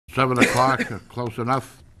7 o'clock, close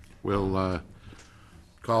enough. We'll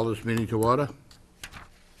call this meeting to order.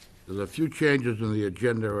 There's a few changes in the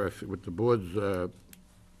agenda. With the board's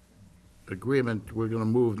agreement, we're going to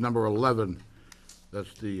move number 11,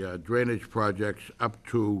 that's the drainage projects, up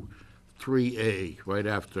to 3A, right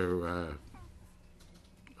after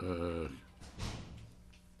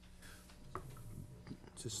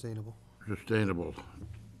Sustainable. sustainable.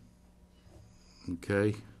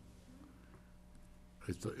 Okay.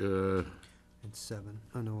 And 7.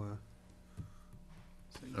 Oh, no,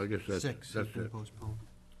 I guess that's 6 has been it. postponed.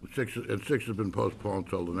 6 has been postponed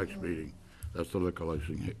until the next meeting. That's the liquor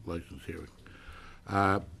license hearing.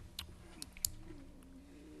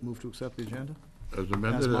 Move to accept the agenda As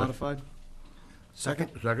amended. as modified. Second?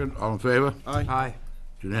 Second, all in favor? Aye.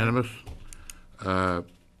 It's unanimous.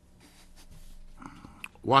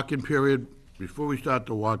 Walk-in period, before we start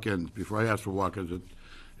the walk-ins, before I ask for walk-ins,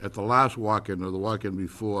 at the last walk-in or the walk-in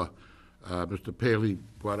before, Mr. Paley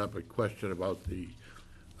brought up a question about the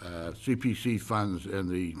CPC funds and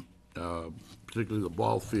the, particularly the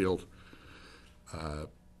ball field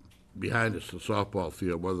behind us, the softball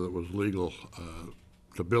field, whether it was legal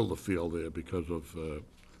to build a field there because of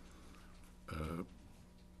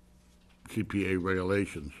CPA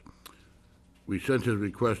regulations. We sent his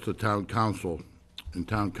request to town council, and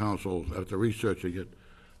town council, after researching it,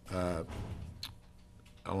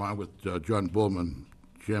 along with John Bullman,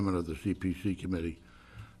 chairman of the CPC committee,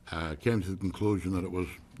 came to the conclusion that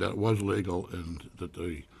it was legal and that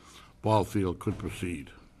the ball field could proceed.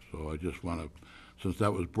 So I just want to, since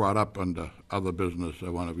that was brought up under other business, I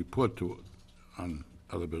want to report to it on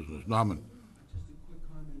other business. Norman. Just a quick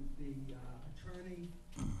comment. The attorney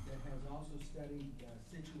that has also studied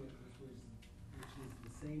Scituate, which is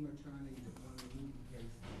the same attorney that won the Newton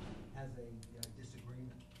case, has a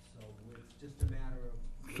disagreement. So it's just a matter of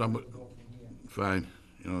Some, where to go from here. fine,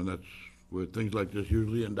 you know, that's where things like this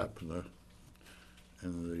usually end up in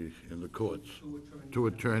the courts. Two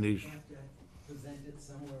attorneys. Have to present it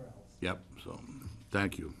somewhere else. Yep, so,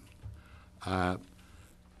 thank you.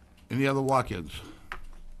 Any other walk-ins?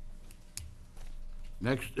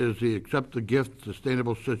 Next is the accept the gift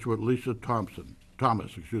sustainable Scituate,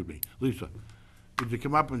 Thomas, excuse me. Lisa, could you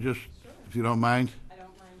come up and just, if you don't mind? I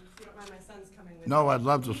don't mind. If you don't mind, my son's coming with No, me. I'd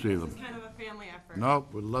love to see them. This is kind of a family effort. No,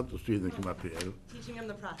 we'd love to see them come up here. Teaching him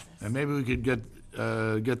the process. And maybe we could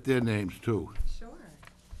get their names too. Sure.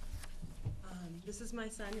 This is my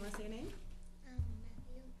son. You want to say your name?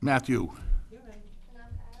 Matthew. You're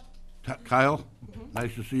right. Kyle?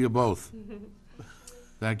 Nice to see you both.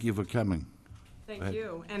 Thank you for coming. Thank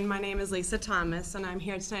you. And my name is Lisa Thomas, and I'm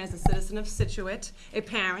here tonight as a citizen of Scituate, a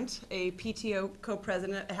parent, a PTO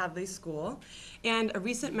co-president at Hadley School, and a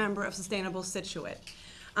recent member of Sustainable Scituate.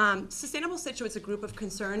 Sustainable Scituate is a group of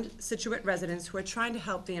concerned Scituate residents who are trying to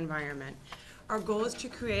help the environment. Our goal is to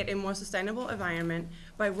create a more sustainable environment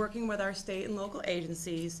by working with our state and local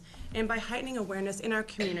agencies and by heightening awareness in our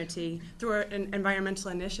community through our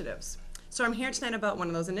environmental initiatives. So I'm here tonight about one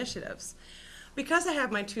of those initiatives. Because I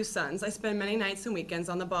have my 2 sons, I spend many nights and weekends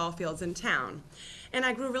on the ball fields in town. And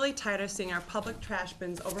I grew really tired of seeing our public trash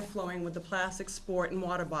bins overflowing with the plastic, sport, and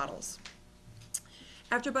water bottles.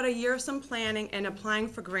 After about a year of some planning and applying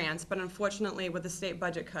for grants, but unfortunately with the state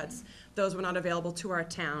budget cuts, those were not available to our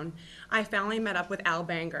town, I finally met up with Al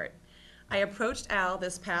Bangert. I approached Al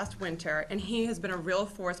this past winter, and he has been a real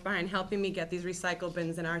force behind helping me get these recycle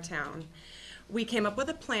bins in our town. We came up with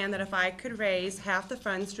a plan that if I could raise half the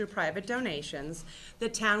funds through private donations, the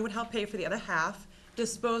town would help pay for the other half,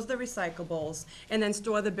 dispose the recyclables, and then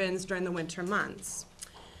store the bins during the winter months.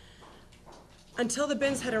 Until the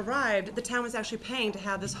bins had arrived, the town was actually paying to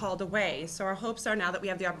have this hauled away, so our hopes are now that we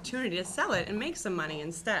have the opportunity to sell it and make some money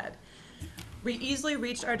instead. We easily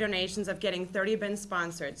reached our donations of getting 30 bins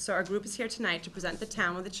sponsored, so our group is here tonight to present the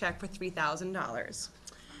town with a check for $3,000.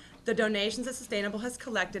 The donations that Sustainable has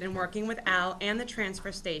collected in working with Al and the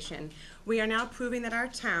transfer station, we are now proving that our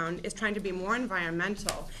town is trying to be more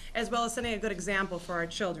environmental, as well as setting a good example for our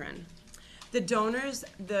children. The donors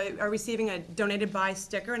are receiving a donated by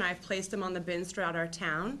sticker, and I've placed them on the bins throughout our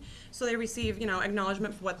town, so they receive,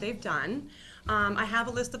 acknowledgement for what they've done. I have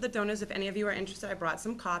a list of the donors. If any of you are interested, I brought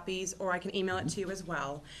some copies, or I can email it to you as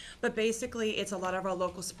well. But basically, it's a lot of our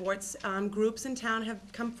local sports groups in town have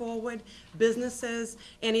come forward, businesses,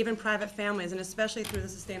 and even private families, and especially through the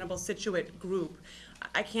Sustainable Scituate group.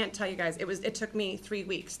 I can't tell you guys, it took me 3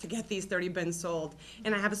 weeks to get these 30 bins sold,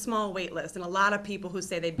 and I have a small wait list and a lot of people who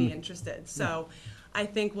say they'd be interested. So I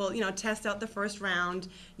think we'll, test out the first round.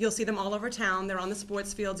 You'll see them all over town. They're on the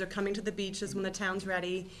sports fields. They're coming to the beaches when the town's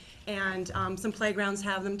ready, and some playgrounds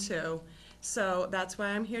have them too. So that's why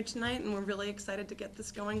I'm here tonight, and we're really excited to get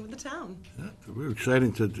this going with the town. We're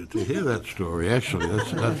excited to hear that story, actually.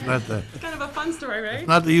 That's not the, It's kind of a fun story, right?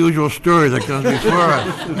 not the usual story that comes before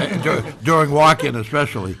us, during walk-in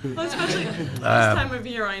especially. Well, especially this time of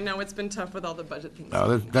year, I know it's been tough with all the budget things.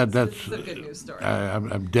 No, that's, It's a good news story.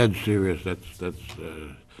 I'm dead serious. That's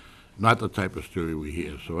not the type of story we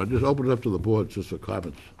hear. So I just open it up to the board just for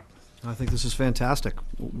comments. I think this is fantastic.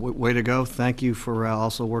 Way to go. Thank you for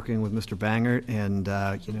also working with Mr. Bangert and,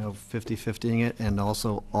 50/50ing it, and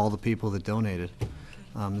also all the people that donated.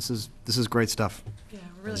 This is great stuff, Yeah,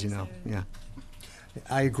 we're really as you know. excited. Yeah.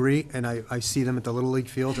 I agree, and I see them at the Little League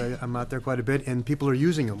fields. I'm out there quite a bit, and people are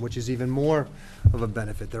using them, which is even more of a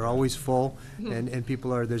benefit. They're always full, and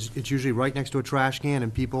people are, it's usually right next to a trash can,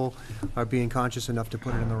 and people are being conscious enough to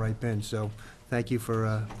put it in the right bin. So thank you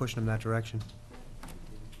for pushing them that direction.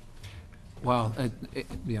 Well,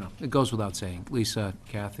 it goes without saying. Lisa,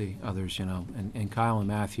 Kathy, others, and Kyle and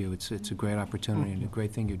Matthew, it's a great opportunity and a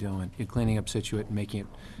great thing you're doing. You're cleaning up Scituate and making it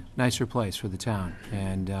a nicer place for the town.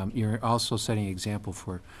 And you're also setting an example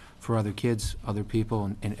for other kids, other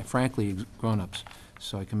people, and frankly, grown-ups.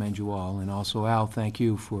 So I commend you all. And also, Al, thank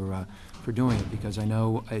you for doing it, because I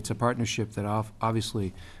know it's a partnership that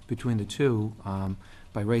obviously between the two,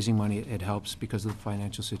 by raising money, it helps because of the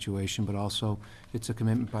financial situation, but also it's a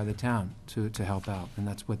commitment by the town to help out, and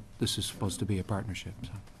that's what this is supposed to be, a partnership. So,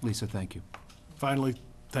 Lisa, thank you. Finally,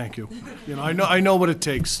 thank you. I know what it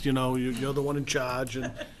takes, you're the one in charge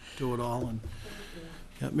and do it all, and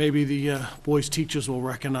maybe the boys' teachers will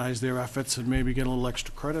recognize their efforts and maybe get a little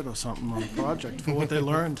extra credit or something on the project for what they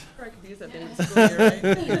learned. I could use that in the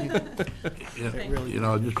school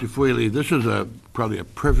year, right? Just before you leave, this is probably a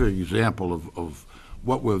perfect example of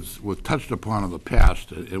what was touched upon in the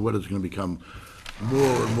past and what is going to become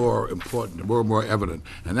more and more important, more and more evident.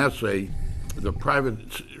 And that's the private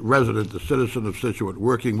resident, the citizen of Scituate,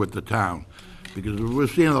 working with the town. Because we're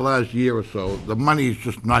seeing in the last year or so, the money is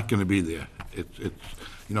just not going to be there.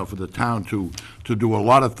 It's for the town to do a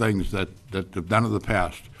lot of things that they've done in the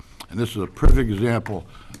past. And this is a perfect example,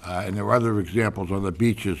 and there are other examples on the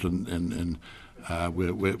beaches and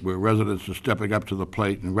where residents are stepping up to the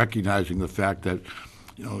plate and recognizing the fact that,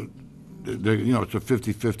 it's a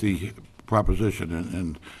 50-50 proposition,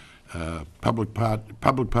 and public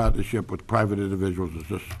partnership with private individuals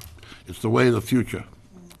is it's the way of the future.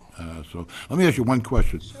 So let me ask you one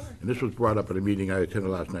question. Sure. And this was brought up at a meeting I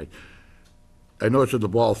attended last night. I know it's at the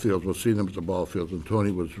ball fields. We'll see them at the ball fields, and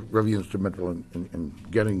Tony was very instrumental in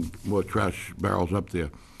getting more trash barrels up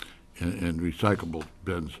there and recyclable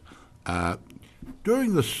bins.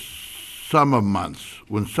 During the summer months,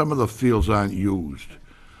 when some of the fields aren't used,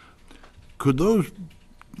 could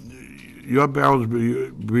your barrels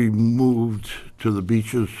be moved to the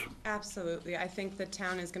beaches? Absolutely. I think the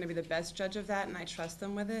town is going to be the best judge of that, and I trust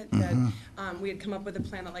them with it. That we had come up with a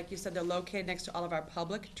plan that, like you said, they're located next to all of our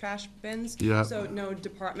public trash bins. Yeah. So no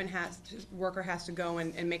worker has to go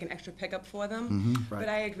and make an extra pickup for them. But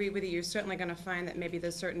I agree with you. You're certainly going to find that maybe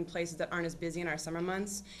there's certain places that aren't as busy in our summer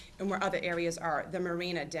months, and where other areas are. The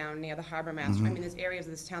marina down near the harbor master. I mean, there's areas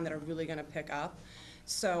of this town that are really going to pick up.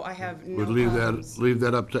 So I have no Would problems. leave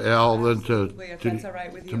that up to Al then to Absolutely. If that's all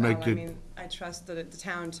right with you, make Al, I mean, I trust the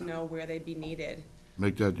town to know where they'd be needed.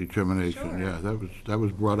 make that determination. Sure. Yeah, that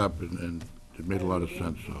was brought up and it made a lot of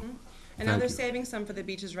sense. So. And now Thank they're you. saving some for the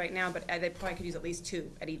beaches right now, but they probably could use at least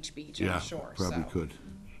 2 at each beach, Yeah, I'm sure. probably So. could.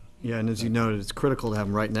 Yeah, and as you noted, it's critical to have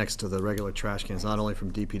them right next to the regular trash cans, not only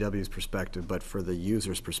from DPW's perspective, but for the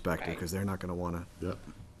user's perspective, Right. because they're not going to want to. Yeah.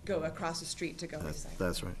 Go across the street to go recycle.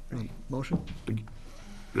 That's right. Motion?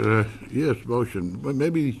 Yes, motion. Well,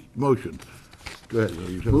 maybe motion. Go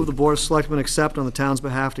ahead. Move the Board of Selectmen accept on the town's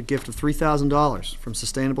behalf a gift of $3,000 from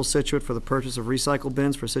Sustainable Scituate for the purchase of recycle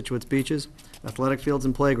bins for Scituate's beaches, athletic fields,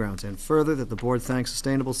 and playgrounds, and further, that the Board thanks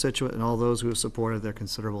Sustainable Scituate and all those who have supported their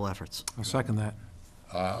considerable efforts. I'll second that.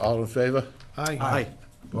 All in favor? Aye.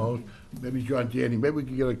 Opposed? Maybe John Danny, maybe we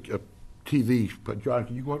can get a TV, but John,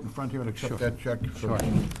 can you go out in front here and accept that check Sure,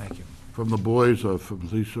 thank you. from the boys or from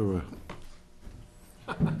Lisa or?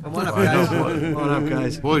 Come on up, guys. Come on up,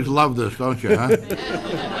 guys. Boys love this, don't you, huh?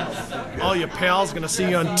 All your pals gonna see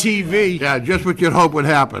you on TV. Yeah, just what you'd hope would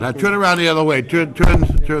happen. Now, turn around the other way. Turn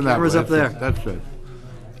that way. Camera's up there. That's it.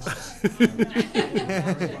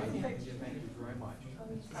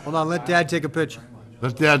 Hold on, let Dad take a picture.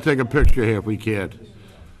 Let's Dad take a picture here if we can.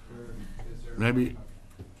 Maybe,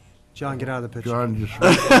 John, get out of the picture. John, just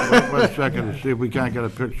wait 1 second to see if we can't get a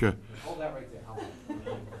picture. Hold that right there.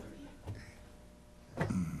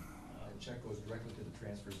 The check goes directly to the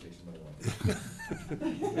transfer station, by the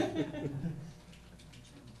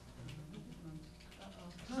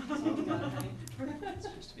way. It's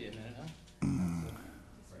supposed to be a minute, huh?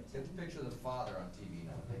 Get the picture of the father on TV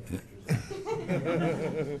now. All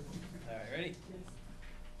right, ready?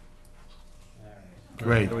 All right.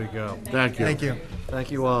 Great. There we go. Thank you. Thank you.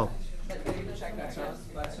 Thank you all. Actually, you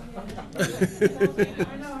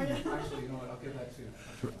know what, I'll give that to you.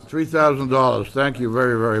 $3,000. Thank you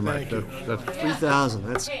very, very much. Thank you. That's 3,000,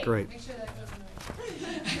 that's great. Make sure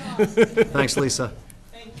that goes in the Thanks, Lisa.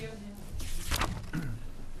 Thank you.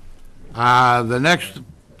 The next,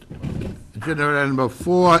 agenda item number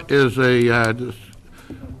 4 is a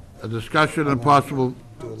discussion and possible,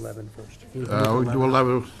 Do 11 first. we'll do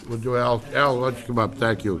 11, we'll do Al, why don't you come up?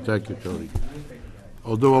 Thank you, Tony.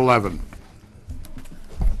 We'll do 11.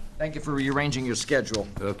 Thank you for rearranging your schedule.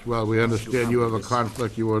 That's, well, we understand you have a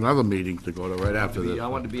conflict, you have another meeting to go to right after this. I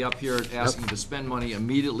wanted to be up here asking to spend money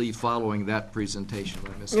immediately following that presentation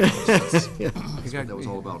by Ms. Ellis. That's what that was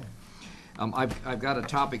all about. I've got a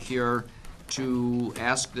topic here to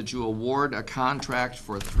ask that you award a contract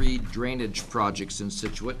for 3 drainage projects in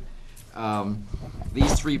Scituate.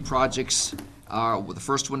 These 3 projects are, the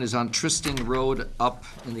first one is on Tristing Road up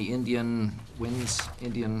in the Indian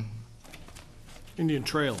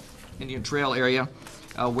Trail area,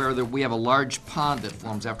 where we have a large pond that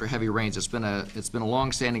forms after heavy rains. It's been a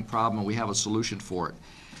long-standing problem, and we have a solution for it.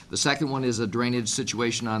 The second one is a drainage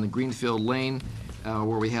situation on the Greenfield Lane,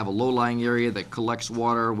 where we have a low-lying area that collects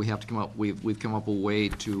water. We have to come up. We've come up with a way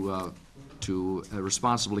to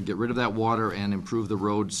responsibly get rid of that water and improve the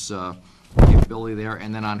road's capability there.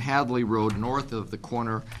 And then on Hadley Road, north of the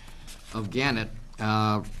corner of Gannett,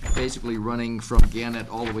 basically running from Gannett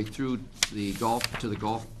all the way through the golf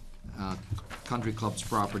country club's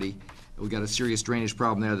property. We got a serious drainage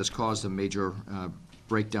problem there that's caused a major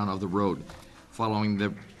breakdown of the road. Following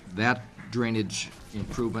that drainage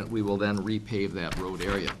improvement, we will then repave that road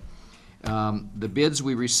area. The bids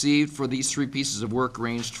we received for these 3 pieces of work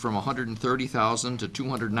ranged from $130,000 to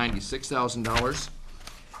 $296,000.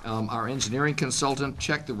 Our engineering consultant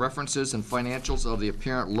checked the references and financials of the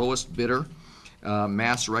apparent lowest bidder,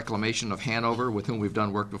 Mass Reclamation of Hanover, with whom we've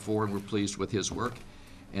done work before, and we're pleased with his work.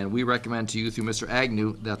 And we recommend to you, through Mr.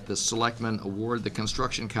 Agnew, that the Selectmen award the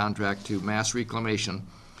construction contract to Mass Reclamation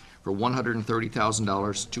for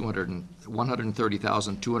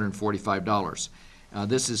 $130,245.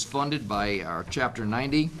 This is funded by our Chapter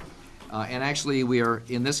 90, and actually we are,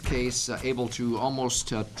 in this case, able to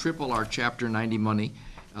almost triple our Chapter 90 money,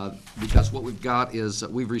 because what we've got is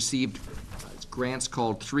we've received grants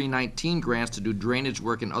called 319 grants to do drainage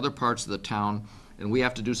work in other parts of the town, and we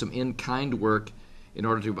have to do some in-kind work in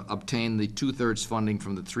order to obtain the 2/3 funding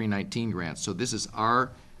from the 319 grants. So this is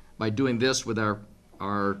by doing this with our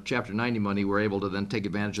Chapter 90 money, we're able to then take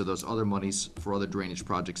advantage of those other monies for other drainage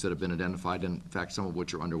projects that have been identified, and in fact, some of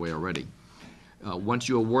which are underway already. Once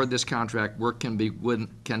you award this contract, work can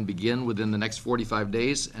begin within the next 45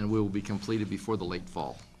 days, and will be completed before the late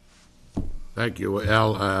fall. Thank you,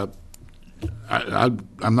 Al.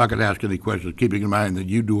 I'm not going to ask any questions, keeping in mind that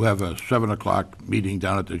you do have a 7 o'clock meeting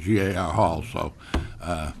down at the GAR Hall, so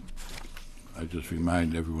I just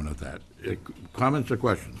remind everyone of that. Comments or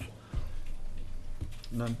questions?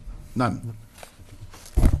 None. None.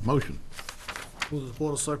 Motion. Will the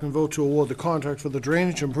Board of Selectmen vote to award the contract for the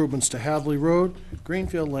drainage improvements to Hadley Road,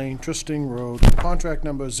 Greenfield Lane, Tristing Road, contract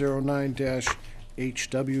number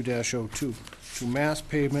 09-HW-02, to Mass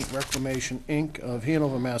Pavement Reclamation, Inc. of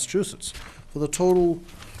Hanover, Massachusetts, for the total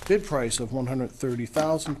bid price of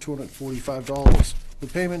 $130,245. The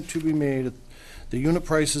payment to be made at the unit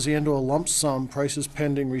prices and/or lump sum prices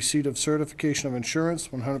pending receipt of certification of insurance,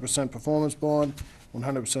 100% performance bond,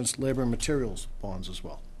 100% labor and materials bonds as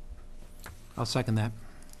well. I'll second that.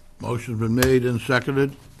 Motion's been made and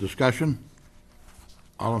seconded. Discussion?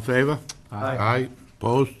 All in favor? Aye. Aye.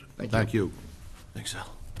 Opposed? Thank you. Thanks, Al.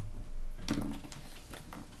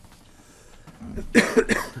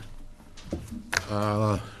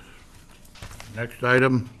 Next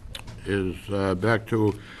item is back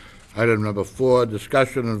to item number 4,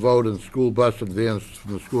 discussion and vote on school bus and vans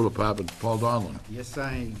from the school department. Paul Donlin. Yes,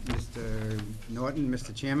 Mr. Norton,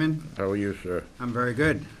 Mr. Chairman, How are you, sir? I'm very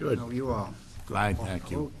good. Good. How are you all? Fine, thank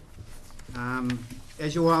you.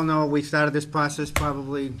 As you all know, we started this process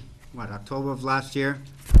probably, October of last year.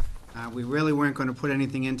 We really weren't going to put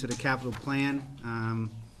anything into the capital plan.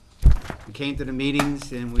 We came to the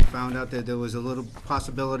meetings and we found out that there was a little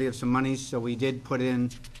possibility of some money, so we did put in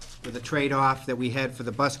with a trade-off that we had for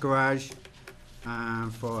the bus garage.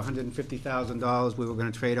 For $150,000, we were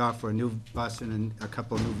going to trade off for a new bus and a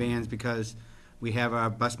couple of new vans, because we have our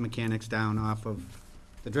bus mechanics down off of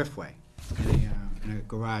the Driftway in a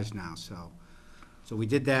garage now. So So we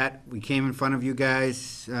did that. We came in front of you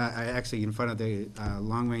guys, actually in front of the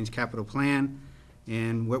long-range capital plan.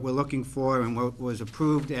 And what we're looking for and what was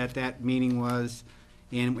approved at that meeting was,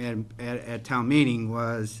 and at town meeting,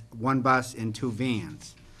 was 1 bus and 2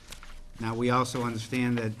 vans. Now, we also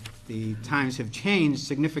understand that the times have changed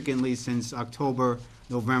significantly since October,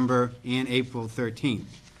 November, and April 13th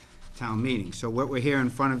town meeting. So what we're here in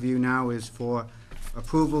front of you now is for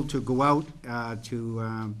approval to go out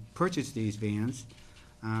to purchase these vans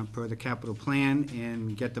per the capital plan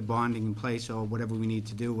and get the bonding in place or whatever we need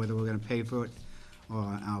to do, whether we're going to pay for it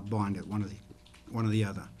or bond it, one or the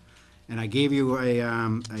other. And I gave you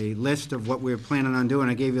a list of what we're planning on doing.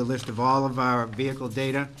 I gave you a list of all of our vehicle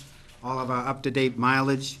data, all of our up-to-date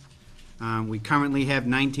mileage. We currently have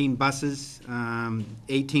 19 buses,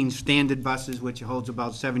 18 standard buses, which holds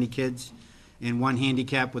about 70 kids, and 1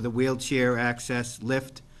 handicap with a wheelchair access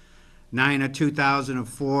lift. 9 are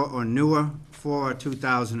 2004 or newer, 4 are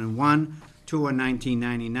 2001, 2 are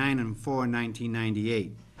 1999, and 4 are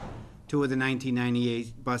 1998. 2 of the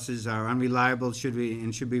 1998 buses are unreliable, should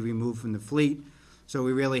be removed from the fleet, so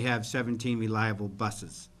we really have 17 reliable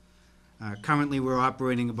buses. Currently, we're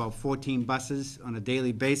operating about 14 buses on a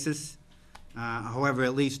daily basis. However,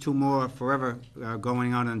 at least 2 more forever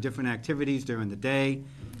going out on different activities during the day.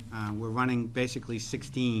 We're running basically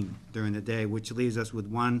 16 during the day, which leaves us with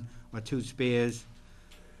 1 or 2 spares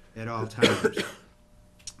at all times.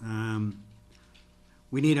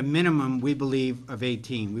 We need a minimum, we believe, of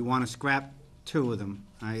 18. We want to scrap 2 of them,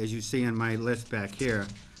 as you see on my list back here.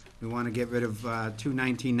 We want to get rid of 2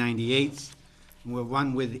 1998s. We'll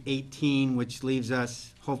run with 18, which leaves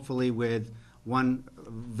us hopefully with 1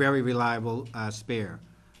 very reliable spare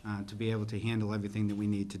to be able to handle everything that we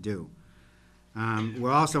need to do.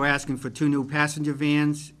 We're also asking for 2 new passenger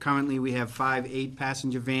vans. Currently, we have 5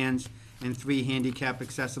 8-passenger vans and 3 handicap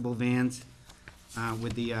accessible vans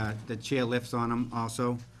with the chair lifts on them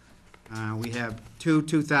also. We have 2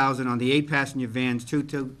 2000 on the 8-passenger vans, 2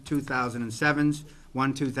 2007s,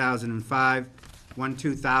 1 2005, 1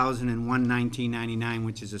 2000, and 1 1999,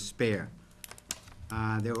 which is a spare.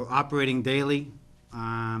 They were operating daily.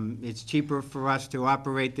 It's cheaper for us to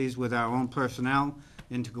operate these with our own personnel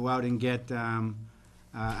than to go out and get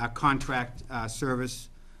a contract service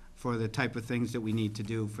for the type of things that we need to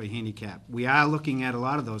do for handicap. We are looking at a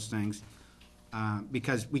lot of those things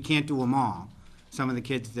because we can't do them all. Some of the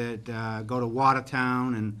kids that go to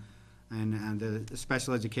Watertown and the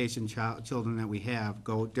special education children that we have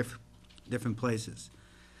go different places.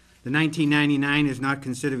 The 1999 is not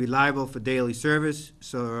considered reliable for daily service,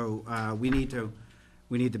 so we need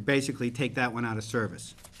to basically take that one out of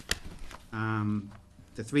service.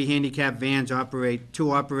 The 3 handicap vans operate,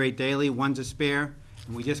 2 operate daily, 1's a spare,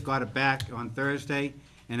 and we just got it back on Thursday,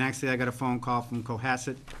 and actually I got a phone call from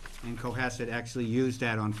Cohasset, and Cohasset actually used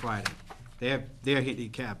that on Friday. Their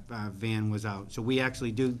handicap van was out, so we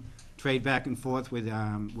actually do trade back and forth with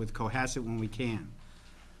Cohasset when we can.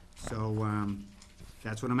 So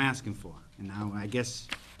that's what I'm asking for. And now I guess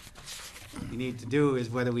what we need to do is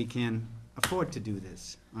whether we can afford to do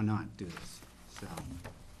this or not do this. So,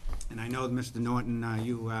 and I know, Mr. Norton,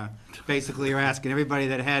 you basically are asking everybody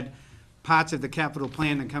that had parts of the capital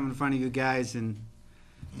plan to come in front of you guys and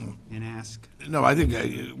ask. No, I think,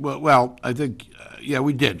 I think, yeah,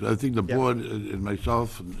 we did. I think the board and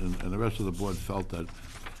myself and the rest of the board felt that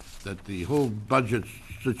the whole budget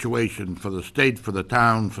situation for the state, for the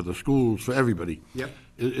town, for the schools, for everybody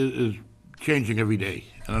is changing every day.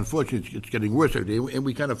 And unfortunately, it's getting worse every day. And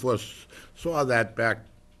we kind of saw that back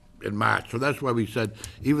in March. So that's why we said,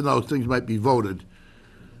 even though things might be voted,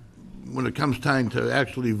 when it comes time to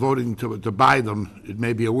actually voting to buy them, it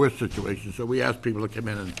may be a worse situation. So we asked people to come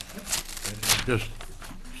in and just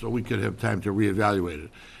so we could have time to reevaluate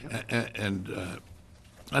it. And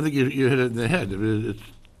I think you hit it in the head.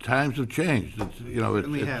 Times have changed.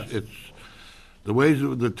 It's the ways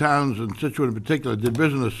that the towns, and Scituate in particular, did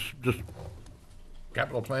business, just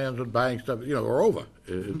capital plans and buying stuff, are over.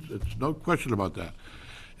 It's no question about that.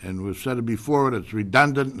 And we've said it before, and it's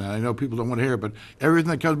redundant, and I know people don't want to hear it, but everything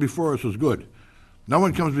that comes before us is good. No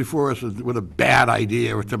one comes before us with a bad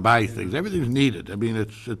idea or to buy things. Everything's needed. I mean,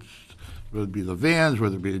 it's whether it be the vans,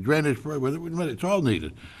 whether it be the drainage, it's all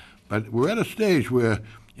needed. But we're at a stage where,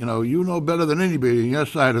 you know better than anybody on your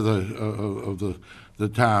side of the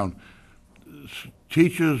town.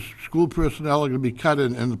 Teachers, school personnel are going to be cut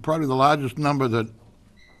in probably the largest number that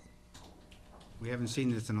We haven't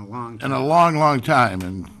seen this in a long time. in a long, long time,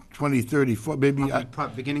 in 20, 30, maybe.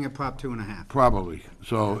 Beginning of Prop 2.5. Probably.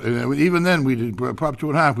 So, and even then, we did, Prop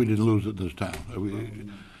 2.5, we didn't lose it this time.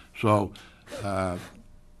 So,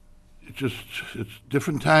 it's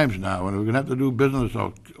different times now, and we're gonna have to do business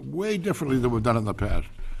way differently than we've done in the past.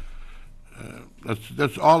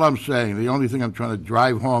 That's all I'm saying. The only thing I'm trying to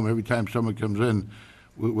drive home every time someone comes in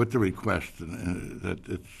with the request, and that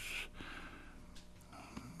it's,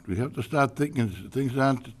 we have to start thinking things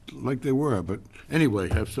aren't like they were. But anyway,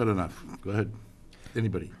 I've said enough. Go ahead.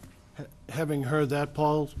 Anybody? Having heard that,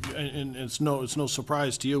 Paul, and it's no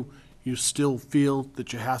surprise to you, you still feel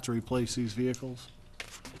that you have to replace these vehicles?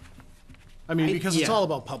 I mean, because it's yeah. all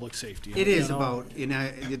about public safety. It you is know? about,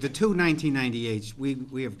 the two 1998s,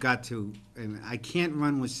 we have got to, and I can't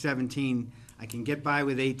run with 17, I can get by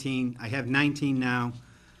with 18, I have 19 now.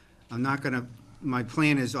 I'm not gonna, my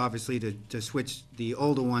plan is obviously to switch the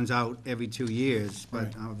older ones out every 2 years, but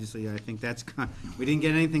Right. obviously I think that's, we didn't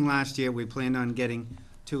get anything last year, we planned on getting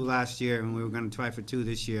 2 last year, and we were gonna try for 2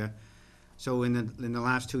 this year. So in the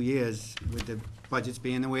last 2 years, with the budgets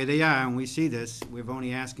being the way they are, and we see this, we're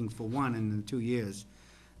only asking for 1 in the 2 years.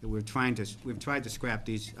 That we've tried to scrap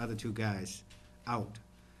these other 2 guys out.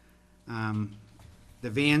 The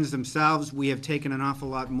vans themselves, we have taken an awful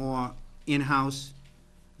lot more in-house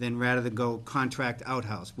than rather than go contract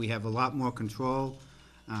out-house. We have a lot more control.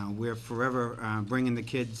 We're forever bringing the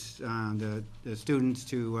kids, the students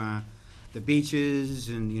to the beaches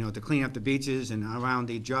and, to clean up the beaches and around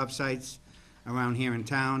the job sites around here in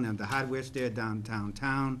town, and the hardware store downtown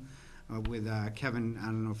town, with Kevin. I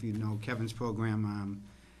don't know if you know Kevin's program.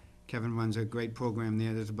 Kevin runs a great program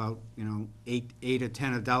there. There's about, 8 or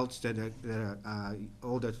 10 adults that are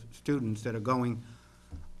older students that are going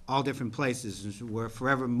all different places, and so we're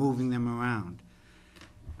forever moving them around.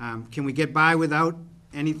 Can we get by without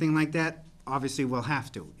anything like that? Obviously, we'll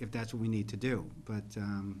have to, if that's what we need to do. But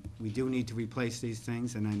we do need to replace these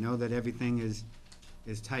things, and I know that everything is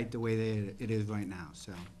tight the way it is right now,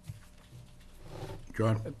 so.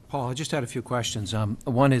 John? Paul, I just had a few questions.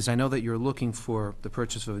 One is, I know that you're looking for the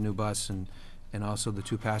purchase of a new bus and also the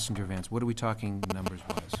 2 passenger vans. What are we talking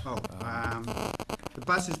numbers-wise? The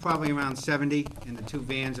bus is probably around 70, and the 2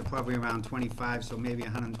 vans are probably around 25, so maybe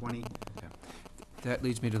 120. Okay. That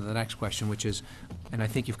leads me to the next question, which is, and I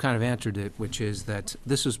think you've kind of answered it, which is that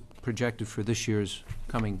this is projected for this year's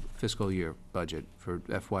coming fiscal year budget for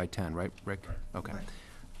FY10, right, Rick? Okay. Right.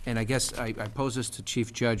 And I guess I posed this to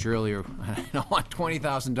Chief Judge earlier. I want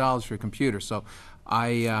 $20,000 for a computer, so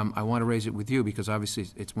I want to raise it with you because obviously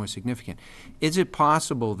it's more significant. Is it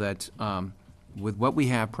possible that with what we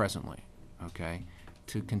have presently, okay,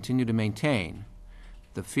 to continue to maintain,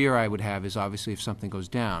 the fear I would have is obviously if something goes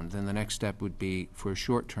down, then the next step would be for a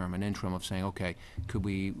short term, an interim of saying, okay, could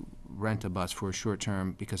we rent a bus for a short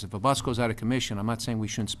term? Because if a bus goes out of commission, I'm not saying we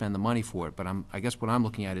shouldn't spend the money for it, but I guess what I'm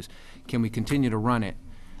looking at is, can we continue to run it,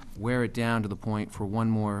 wear it down to the point for one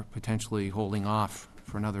more, potentially holding off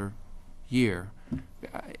for another year?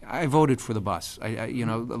 I voted for the bus.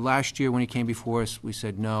 Last year when he came before us, we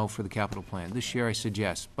said no for the capital plan. This year I said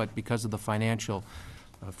yes, but because of the financial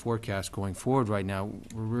forecast going forward right now,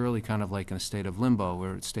 we're really kind of like in a state of limbo,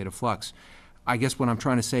 or a state of flux. I guess what I'm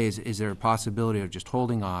trying to say is there a possibility of just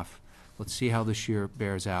holding off? Let's see how this year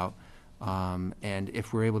bears out, and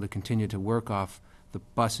if we're able to continue to work off the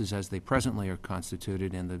buses as they presently are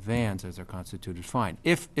constituted and the vans as they're constituted, fine.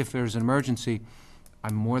 If there's an emergency,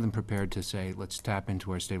 I'm more than prepared to say, let's tap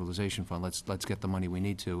into our stabilization fund, let's get the money we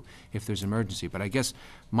need to if there's an emergency. But I guess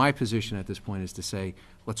my position at this point is to say,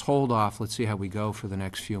 let's hold off, let's see how we go for the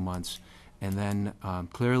next few months, and then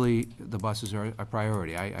clearly the buses are a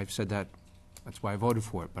priority. I've said that, that's why I voted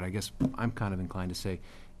for it, but I guess I'm kind of inclined to say,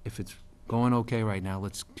 if it's going okay right now,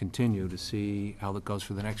 let's continue to see how it goes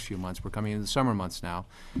for the next few months. We're coming into the summer months now,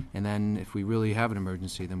 and then if we really have an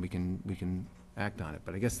emergency, then we can act on it.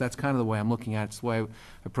 But I guess that's kind of the way I'm looking at it. It's the way I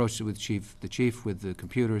approached it with the chief with the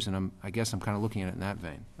computers, and I guess I'm kind of looking at it in that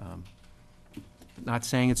vein. Not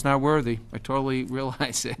saying it's not worthy. I totally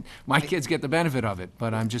realize it. My kids get the benefit of it,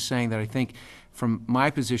 but I'm just saying that I think from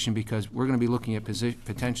my position, because we're going to be looking at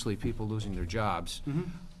potentially people losing their jobs,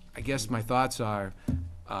 I guess my thoughts are,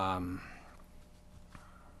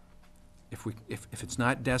 if it's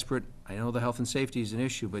not desperate, I know the health and safety is an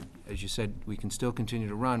issue, but as you said, we can still continue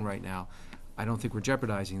to run right now. I don't think we're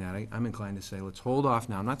jeopardizing that. I'm inclined to say, let's hold off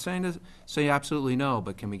now. I'm not saying to say absolutely no,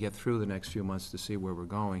 but can we get through the next few months to see where we're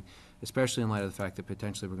going, especially in light of the fact that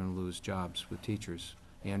potentially we're going to lose jobs with teachers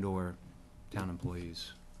and/or town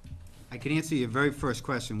employees. I can answer your very first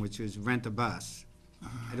question, which is rent a bus.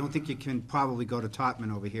 I don't think you can probably go to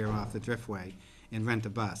Topman over here off the Driftway and rent a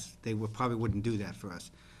bus. They probably wouldn't do that for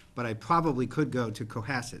us. But I probably could go to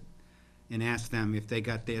Cohasset and ask them if they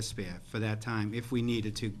got their spare for that time, if we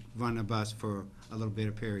needed to run a bus for a little bit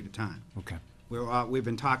of period of time. Okay. We've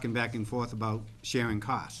been talking back and forth about sharing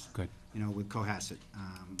costs. Good. with Cohasset.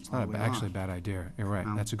 It's not actually a bad idea. You're right.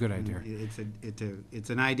 That's a good idea. It's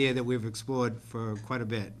an idea that we've explored for quite a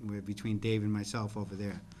bit between Dave and myself over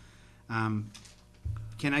there.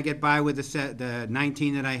 Can I get by with the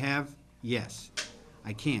 19 that I have? Yes,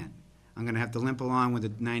 I can. I'm gonna have to limp along with the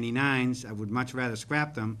 99s. I would much rather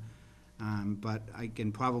scrap them, but I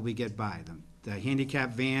can probably get by them. The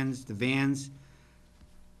handicap vans,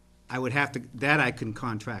 I would have to, that I can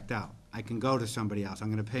contract out. I can go to somebody else. I'm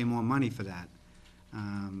gonna pay more money for that.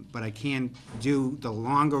 But I can do the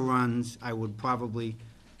longer runs. I would probably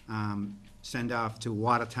send off to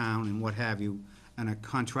Watertown and what have you on a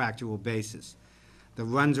contractual basis. The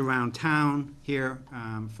runs around town here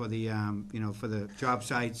for the, for the job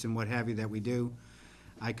sites and what have you that we do,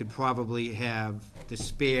 I could probably have the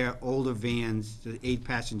spare older vans, the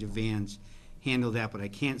 8-passenger vans, handle that, but I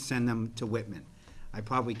can't send them to Whitman. I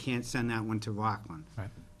probably can't send that one to Rockland. Right.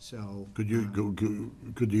 So. Could you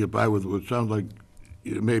get by with, it sounds like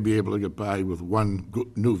you may be able to get by with one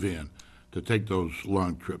new van to take those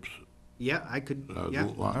long trips. Yeah, I could, yeah.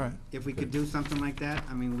 All right. If we could do something like that,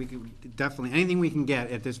 I mean, we could definitely, anything we can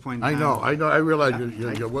get at this point in time. I know, I realize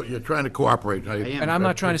you're trying to cooperate. I am. And I'm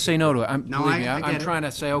not trying to say no to it. No, Believe me, I I'm get it. trying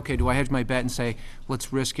to say, okay, do I hedge my bet and say,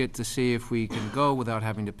 let's risk it to see if we can go without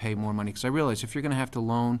having to pay more money? Because I realize if you're going to have to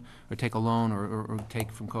loan or take a loan or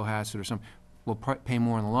take from Cohasset or something, we'll pay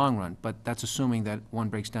more in the long run, but that's assuming that one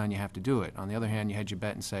breaks down, you have to do it. On the other hand, you hedge your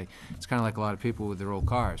bet and say, it's kind of like a lot of people with their old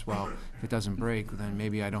cars. Well, if it doesn't break, then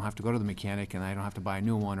maybe I don't have to go to the mechanic, and I don't have to buy a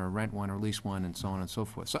new one, or rent one, or lease one, and so on and so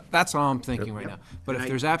forth. So that's all I'm thinking right now. But if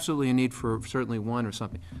there's absolutely a need for certainly one or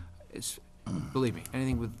something, believe me,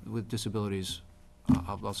 anything with disabilities,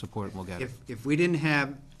 I'll support it, and we'll get it. If we didn't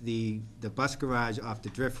have the bus garage off the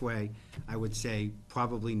Driftway, I would say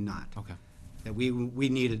probably not. Okay. That we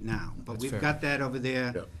need it now. But That's we've fair. got that over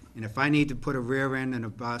there. Yep. And if I need to put a rear end in a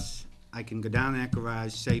bus, I can go down that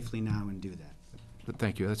garage safely now and do that. But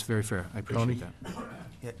thank you, that's very fair. I appreciate that.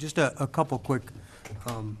 Yeah, just a couple quick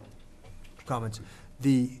comments.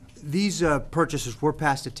 These purchases were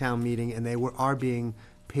passed at town meeting, and they are being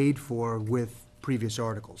paid for with previous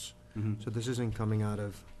articles. So this isn't coming out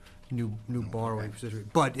of new borrowing,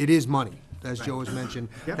 but it is money, as Joe has mentioned.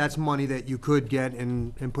 Yep. That's money that you could get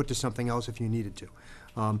and put to something else if you needed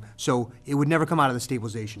to. So it would never come out of the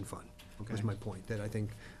stabilization fund, is Okay. my point, that I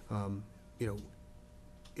think,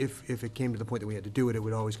 if it came to the point that we had to do it, it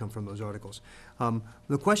would always come from those articles.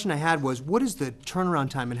 The question I had was, what is the turnaround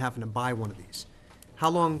time in having to buy one of these? How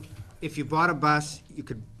long? If you bought a bus, you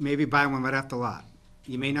could maybe buy one right off the lot.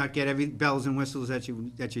 You may not get every bells and whistles that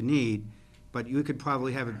you need, but you could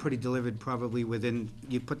probably have it pretty delivered probably within,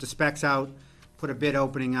 you put the specs out, put a bid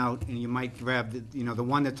opening out, and you might grab the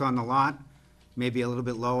one that's on the lot, maybe a little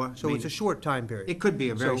bit lower. So it's a short time period. It could be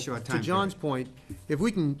a very So, short time To John's point,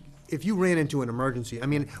 if you ran into an emergency, I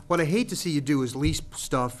mean, what I hate to see you do is lease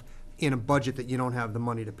stuff in a budget that you don't have the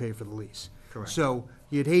money to pay for the lease. Correct. So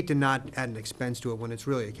you'd hate to not add an expense to it when it's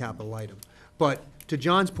really a capital item. But to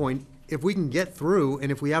John's point, if we can get through,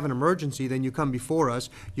 and if we have an emergency, then you come before us,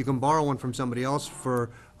 you can borrow one from somebody else for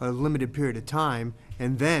a limited period of time,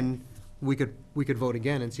 and then we could vote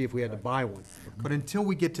again and see if we had to buy one. But until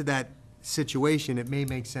we get to that situation, it may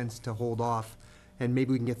make sense to hold off, and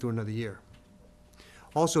maybe we can get through another year.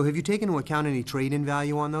 Also, have you taken into account any trade-in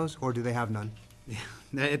value on those, or do they have none?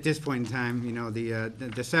 At this point in time, the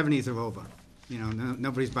 70s are over.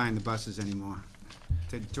 Nobody's buying the buses anymore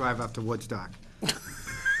to drive up to Woodstock.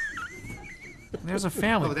 There's a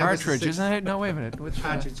family, Oh, that was the Partridge, six- isn't it? No, wait a minute. Which,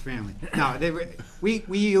 Partridge family. No, we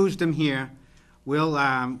used them here. We'll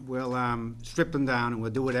strip them down, and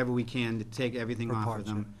we'll do whatever we can to take everything For off of parts,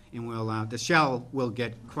 them. And the shell will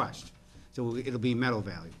get crushed, so it'll be metal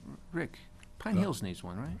value. Rick, Pine Hills needs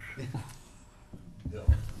one, right? No,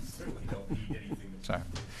 certainly don't need anything. Sorry.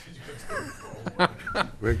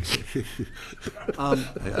 Rick? I'm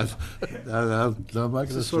not gonna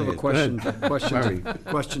This is sort of say a it. Go ahead.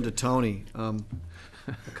 question to Tony.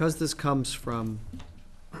 Because this comes from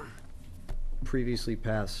previously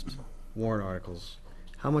passed warrant articles,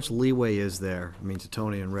 how much leeway is there, I mean, to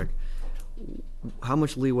Tony and Rick, how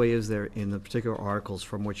much leeway is there in the particular articles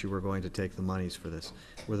from which you were going to take the monies for this?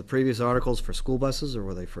 Were the previous articles for school buses, or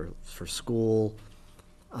were they for school?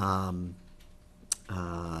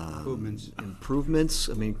 Improvements?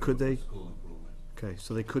 I mean, could they? School improvement. Okay,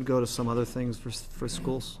 so they could go to some other things for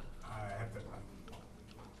schools? I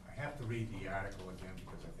have to read the article again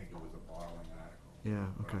because I think it was a borrowing article. Yeah,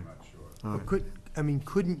 but okay. I'm not sure.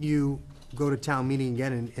 Couldn't you go to town meeting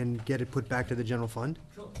again and get it put back to the general fund?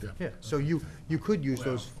 Sure. Yeah, so you could use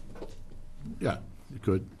those, Yeah, you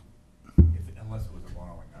could. Unless it was a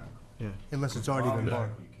borrowing article. Yeah. unless it's already been Borrowing borrowed.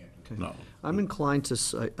 article, you can't do no. I'm inclined to,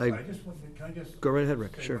 Can I just? Go right ahead,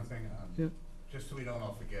 Rick, say sure. one thing? Yeah. Just so we don't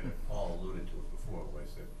all forget it, Paul alluded to it before, was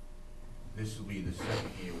that this will be the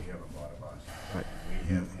second year we haven't bought a bus. Right.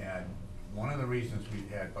 We have had, one of the reasons we've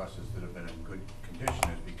had buses that have been in good condition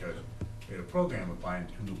is because we had a program of buying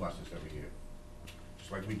 2 new buses every year.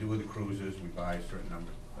 Just like we do with the cruisers, we buy a certain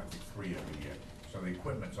number, I think 3 every year. So the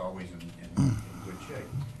equipment's always in good shape.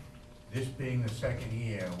 This being the second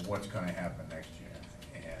year, what's gonna happen next year?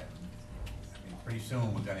 And, I mean, pretty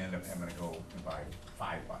soon, we're gonna end up having to go and buy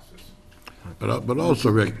 5 buses. But also,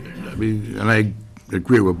 Rick, I mean, and I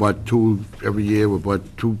agree, we bought 2 every year, we bought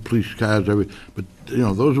 2 police cars but, you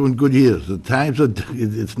know, those were in good years. The times are,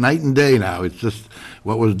 it's night and day now. It's just,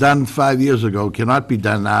 what was done 5 years ago cannot be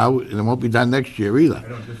done now, and it won't be done next year either. I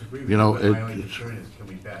don't disagree with You you, know, but my only it's, concern is, can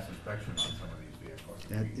we pass inspection on some of these vehicles?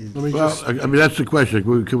 That is- Let me well, just, I mean, that's the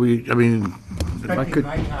question. Can we, I mean, Inspecting could-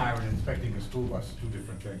 my car and inspecting a school bus is 2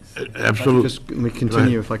 different things. absolutely. Just let me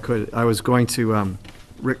continue if I could. I was going to,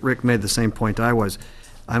 Rick made the same point I was.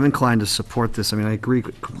 I'm inclined to support this. I mean, I agree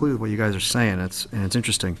completely with what you guys are saying, and it's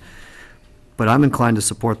interesting. But I'm inclined to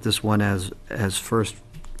support this one as first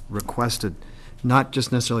requested, not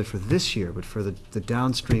just necessarily for this year, but for the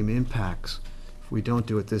downstream impacts. If we don't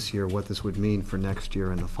do it this year, what this would mean for next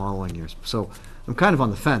year and the following years. So I'm kind of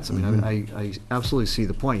on the fence. I mean, I absolutely see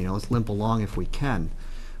the point, you know, let's limp along if we can.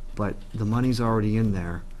 But the money's already in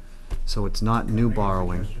there, so it's not new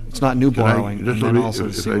borrowing. It's not new Can I borrowing, just and let then me- also to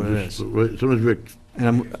if see I what it just- is. wait, someone's Rick, And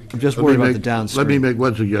I'm just Let me worried about make- the downstream. Let me make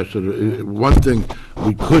one suggestion. One thing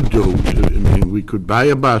we could do, I mean, we could buy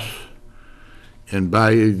a bus and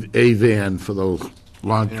buy a van for those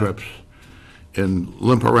long trips and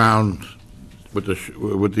limp around with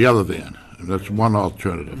the other van. And that's one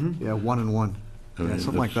alternative. Yeah, 1 and 1. I Yeah, mean,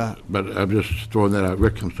 something like that's- that. But I'm just throwing that out.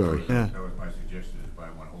 Rick, I'm sorry. Yeah. That was my suggestion, is buy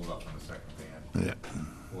one, hold off on the second van.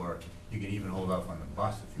 Yeah. Or you can even hold off on the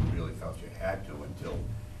bus if you really felt you had to until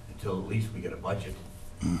at least we get a budget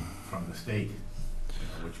from the state, you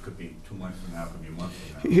know, which could be 2 months from now, could be a month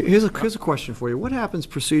from now. Here's a question for you. What happens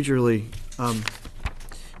procedurally,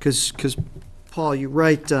 because Paul, you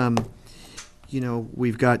write, you know,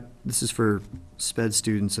 we've got, this is for sped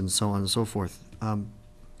students and so on and so forth,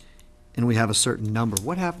 and we have a certain number.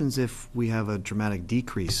 What happens if we have a dramatic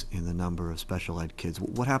decrease in the number of special ed kids?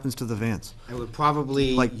 What happens to the vans? I would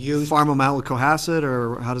probably Like use. farm them out with Cohasset,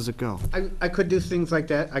 or how does it go? I could do things like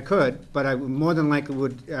that, I could, but I would more than likely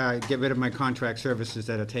would get rid of my contract services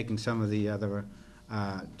that are taking some of the other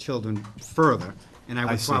children further, and I I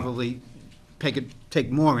would see. probably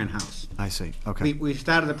take more in-house. I see, okay. We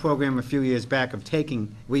started the program a few years back of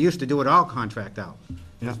taking, we used to do it all contract out.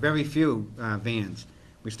 There's Yeah. very few vans.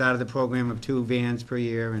 We started the program of 2 vans per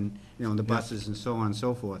year and, you know, the buses and so on and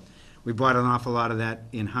so forth. We brought an awful lot of that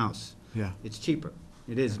in-house. Yeah. It's cheaper.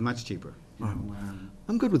 It is much cheaper. you know,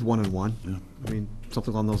 I'm good with 1 and 1. I mean,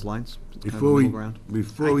 something along those lines. Kind of a Before we, middle ground.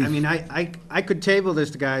 before we. I mean, I could table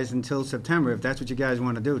this, guys, until September, if that's what you guys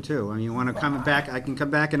want to do, too. I mean, you want to come back, I can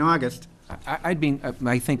come back in August. I'd be,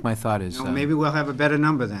 I think my thought is. You know, maybe we'll have a better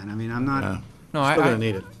number then. I mean, I'm not, No, Still gonna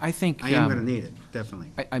need it. I think. I am going to need it, definitely.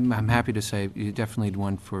 I'm happy to say, you definitely need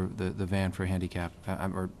one for the van for handicap,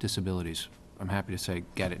 or disabilities. I'm happy to say,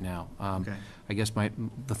 get it now. Okay. I guess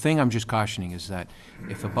the thing I'm just cautioning is that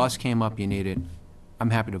if a bus came up, you need it,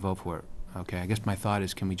 I'm happy to vote for it. Okay, I guess my thought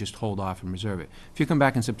is, can we just hold off and reserve it? If you come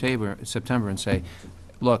back in September and say,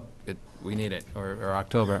 look, we need it, or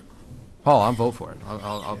October, Paul, I'll vote for it.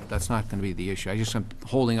 That's not going to be the issue. I'm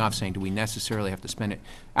holding off saying, do we necessarily have to spend it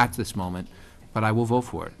at this moment? But I will vote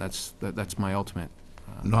for it. That's my ultimate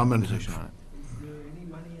Norman. position on it. Is there any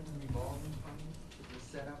money in the revolving fund that was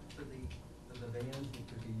set up for the vans that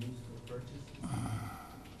could be used for purchases?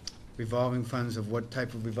 Revolving funds of what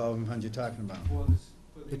type of revolving funds you're talking about? For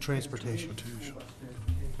The transportation. Transportation.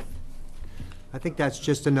 I think that's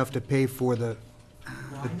just enough to pay for the,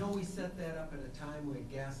 Well, I know we set that up at a time where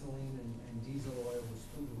gasoline and diesel oil was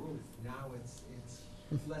through the roof. Now it's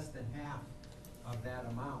less than half of that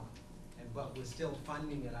amount, but we're still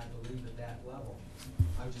funding it, I believe, at that level.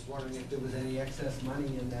 I was just wondering if there was any excess money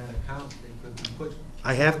in that account that could be put.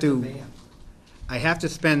 I have towards to- the van. I have to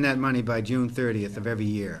spend that money by June 30th of every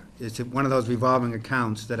year. It's one of those revolving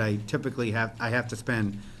accounts that I typically have to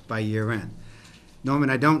spend by year end. Norman,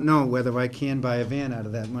 I don't know whether I can buy a van out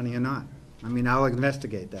of that money or not. I mean, I'll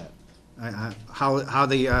investigate that. How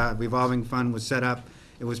the revolving fund was set up,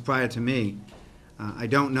 it was prior to me. I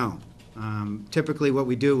don't know. Typically, what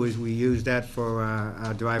we do is we use that for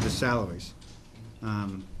our drivers' salaries.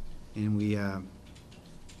 And we,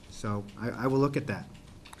 so I will look at that.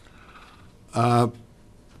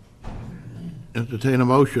 entertain a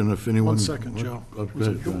motion if anyone... 1 second, Joe. Oh, go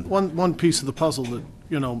ahead, John. One piece of the puzzle that,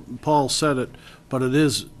 Paul said it, but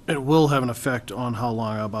it will have an effect on how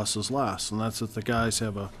long our buses last, and that's if the guys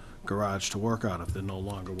have a garage to work out of, they're no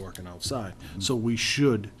longer working outside. So we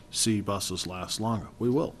should see buses last longer. We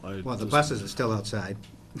will. Well, the buses are still outside.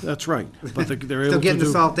 That's right, but they're able to do... Still getting the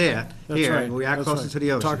salt there, That's here, right, and we are that's closer right. to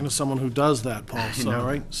the ocean. Talking to someone who does that, Paul, I so, know.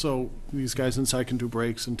 right? So these guys inside can do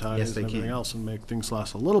brakes and Yes, tires they and everything can. else and make things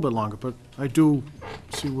last a little bit longer. But I do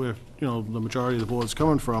see where, the majority of the board's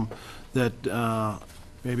coming from, that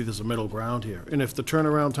maybe there's a middle ground here. And if the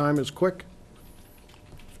turnaround time is quick,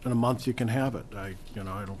 in a month you can have it. I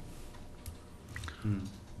don't...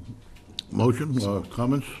 Motion,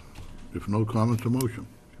 comments? If no comments, a motion.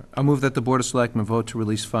 I'll move that the Board of Selectmen vote to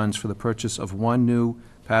release funds for the purchase of one new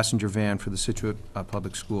passenger van for the Scituate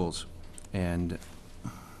Public Schools, and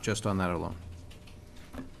just on that alone.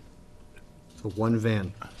 So one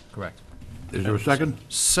van. Correct. Is there a second?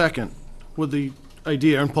 Second, with the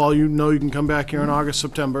idea, and Paul, you can come back here in August,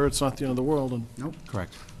 September, it's not the end of the world, and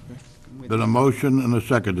Correct. Then a motion and a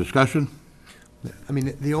second. Discussion? I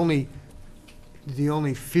mean, the only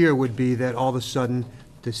fear would be that all of a sudden,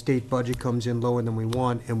 the state budget comes in lower than we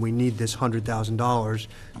want, and we need this $100,000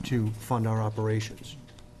 to fund our operations.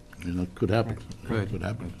 And that could happen. Right. Could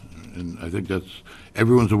happen. And I think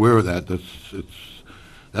everyone's aware of that.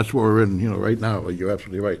 That's where we're in, right now. You're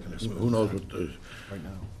absolutely right. Who knows what the... right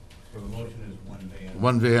now. So the motion is one van.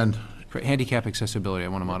 One van, For handicap accessibility, I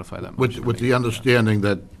want to modify that with motion. with the understanding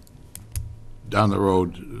that down the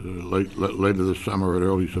road, later this summer or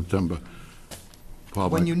early September, Paul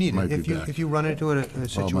When you need might it, be back. if you run into a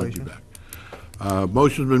Paul might be situation. back.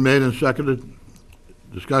 Motion's been made and seconded.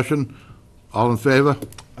 Discussion? All in favor?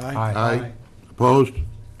 Aye. Opposed?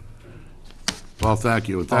 Paul, thank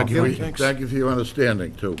you. And Thank you. Thanks. Thank you for your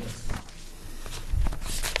understanding, too.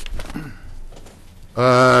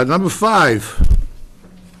 Number 5,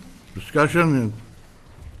 discussion and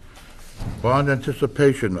bond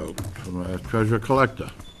anticipation note from our treasurer collector.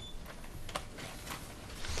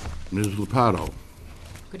 Ms. Lepato,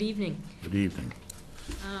 Good evening. good evening.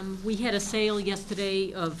 We had a sale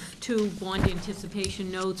yesterday of 2 bond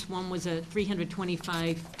anticipation notes. One was a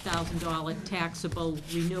 $325,000 taxable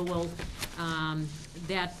renewal.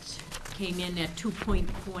 That came in at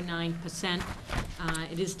 2.49%.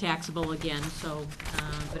 It is taxable again, so,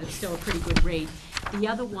 but it's still a pretty good rate. The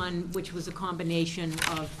other one, which was a combination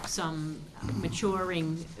of some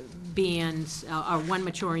maturing bands, or one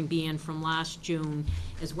maturing band from last June,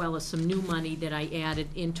 as well as some new money that I added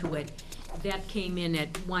into it, that came in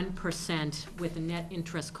at 1% with a net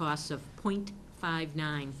interest cost of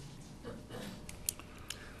 0.59.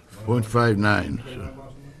 0.59.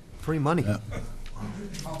 Free money.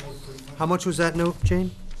 How much was that note, Jane?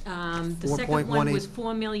 The second one was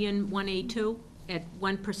 4.18. $4,182,000 at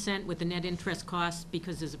 1% with the net interest cost,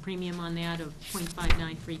 because there's a premium on that of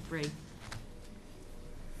 0.5933.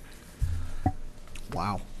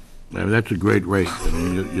 Wow. Yeah, that's a great rate. I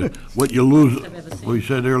mean, what you lose, I've ever seen. we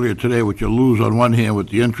said earlier today, what you lose on one hand with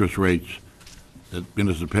the interest rates that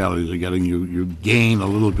municipalities are getting, you gain a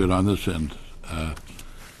little bit on this end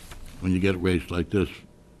when you get rates like this.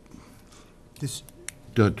 This,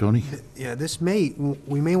 Tony? yeah,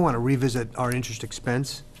 we may want to revisit our interest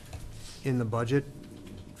expense in the budget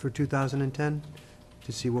for 2010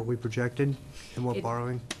 to see what we projected and what It-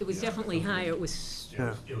 borrowing. It was definitely higher. It was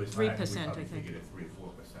Yeah. It was 3%, higher. I We think. probably figured at 3 or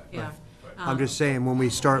 4%. Yeah. But I'm just saying, when we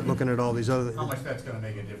start looking at all these other, how much that's gonna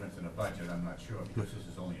make a difference in the budget, I'm not sure, because this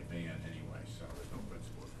is only a van anyway, so there's no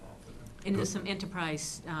principal involved with it. And there's some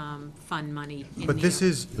enterprise fund money in there. but this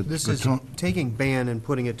is but taking ban and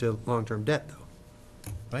putting it to long-term debt,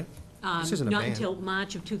 though, right? This isn't a Not ban. until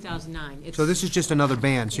March of 2009. So this is just another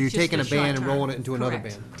ban, so you're It's just taking a ban and short-term. rolling it into another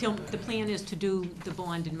Correct. ban. Till, the plan is to do the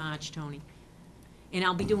bond in March, Tony. And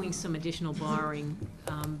I'll be doing some additional borrowing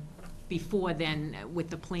before then, with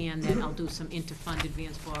the plan that I'll do some interfund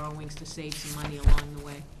advance borrowings to save some money along the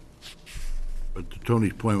way. But to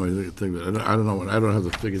Tony's point, I think that, I don't know, I don't have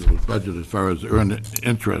the figures of the budget as far as earned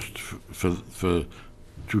interest for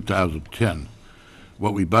 2010,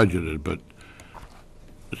 what we budgeted, but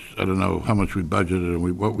I don't know how much we budgeted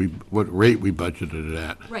and what rate we budgeted it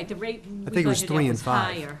at. Right, the rate we I think it was budgeted 3 and was 5.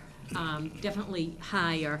 higher, definitely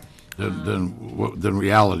higher. Than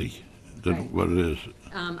reality, than Right. what it is.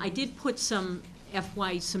 I did put some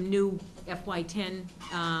new FY10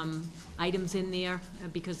 items in there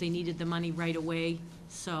because they needed the money right away,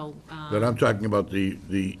 so. But I'm talking about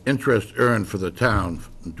the interest earned for the town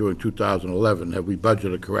during 2011, have we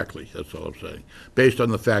budgeted correctly? That's all I'm saying. Based on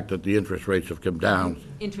the fact that the interest rates have come down,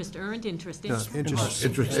 Interest earned, interest in. No, interest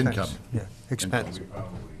interest income. Yeah, expense. We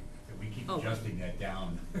probably, if we keep Oh. adjusting that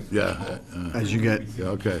down. Yeah, As you get, yeah,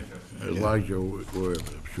 okay. As long as you're aware of it,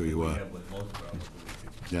 I'm sure you are. Yeah, with most of our local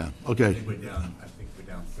districts. Yeah, I okay, think we're down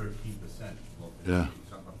 13% local Yeah. districts,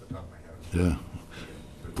 something off the top of my head. yeah.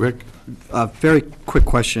 Rick? very quick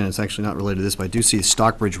question, it's actually not related to this, but I do see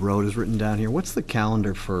Stockbridge Road is written down here. What's the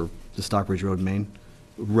calendar for the Stockbridge Road main,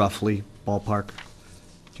 roughly, ballpark? Do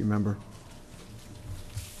you remember?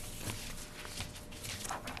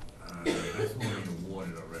 That's already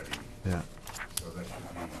awarded already, Yeah. so that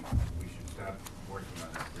we should start working on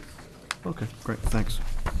that pretty soon. Okay, great, thanks.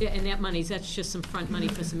 Yeah, and that's just some front money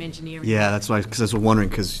for some engineering. Yeah, that's why, because I was wondering,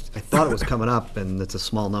 because I thought it was coming up, and it's a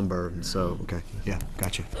small number, and so, okay, yeah,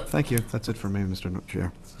 gotcha. Thank you, that's it for me, Mr.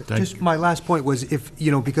 Chair. Just my last point was if,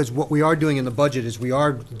 because what we are doing in the budget is we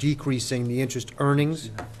are decreasing the interest earnings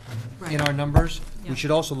in our numbers. Yeah. We should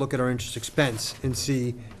also look at our interest expense and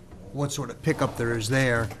see what sort of pickup there is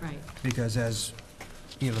there. Right. Because as,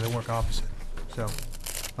 they work opposite. So,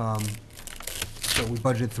 so we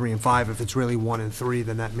budgeted 3 and 5. If it's really 1 and 3,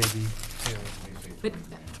 then that may be, But,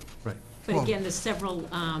 right. but Well, again, there's several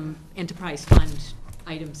enterprise fund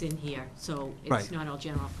items in here, so it's Right. not all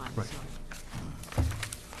general fund, Right. so.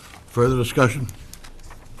 Further discussion?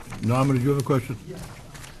 Norman, did you have a question? Yeah, is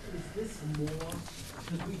this more,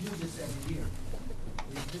 because we do this every year,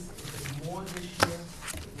 is it more this year that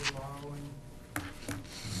we're borrowing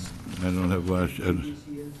I don't have last, previous years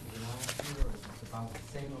than last year, or is it about the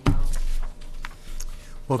same amount?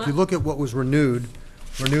 Well, if you look at what was renewed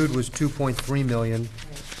was 2.3 million,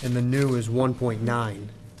 and the new is 1.9. Okay,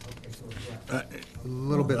 so yeah. A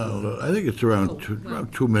little bit lower. I think it's around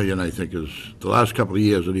 2 million, I think, is, the last couple of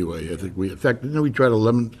years anyway. I think we, in fact, didn't we try to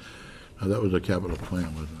limit, that was a capital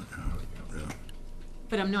plan, wasn't it? Yeah.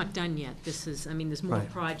 But I'm not done yet. This is, there's more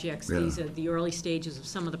Right. projects. Yeah. These are the early stages of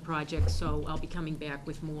some of the projects, so I'll be coming back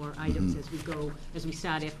with more items as we go, as we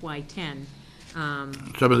start FY10.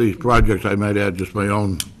 Some of these projects, I might add, just my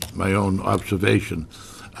own observation,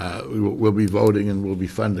 we'll be voting and we'll be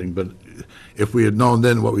funding, but if we had known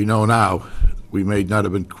then what we know now, we may not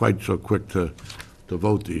have been quite so quick to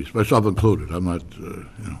vote these, myself included. I'm not,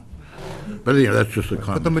 But anyway, that's just a But the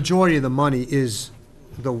comment. majority of the money is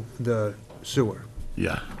the sewer.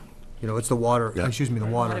 Yeah, It's the water, Yeah. excuse me, the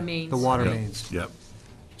water. Water mains. The water Yeah. mains. yep.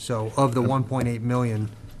 So of the 1.8 million,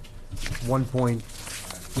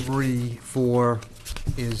 1.34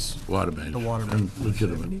 is Water main. the water main. And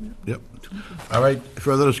legitimate, yep. All right,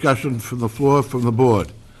 further discussion from the floor, from the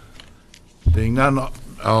board? Seeing none,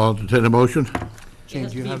 I'll entertain a motion. It Jane,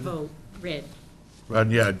 has do to you be a have- vote, read.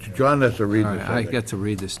 And yeah, John has to read All this. right, I think. get to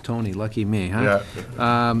read this. Tony, lucky me, huh?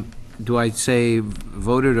 Yeah. Do I say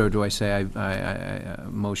voted, or do I say I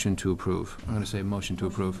motion to approve? I'm going to say motion to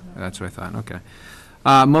approve. That's what I thought, okay.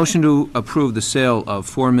 Motion to approve the sale of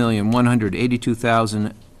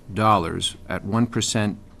 $4,182,000 at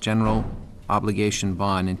 1% general obligation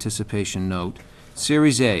bond anticipation note,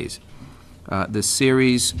 Series A's. The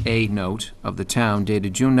Series A note of the town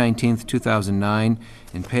dated June 19th, 2009,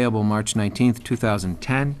 and payable March 19th,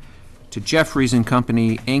 2010, to Jeffries and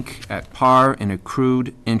Company, Inc., at par and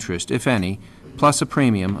accrued interest, if any, plus a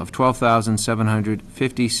premium of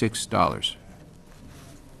 $12,756.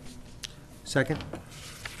 Second?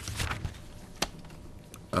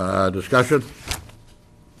 Discussion?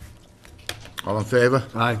 All in favor?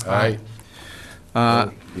 Aye.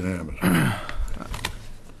 Aye. Unanimous.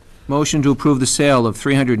 Motion to approve the sale of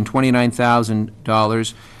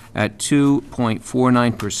 $329,000 at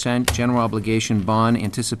 2.49% general obligation bond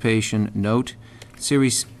anticipation note,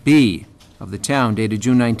 Series B of the town dated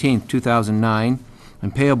June 19th, 2009,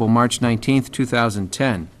 and payable March 19th,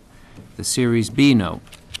 2010. The Series B note,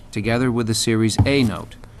 together with the Series A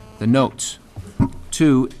note. The notes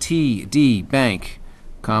to TD Bank,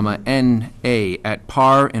 N.A. at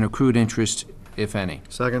par and accrued interest, if any.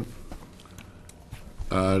 Second?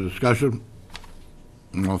 Discussion?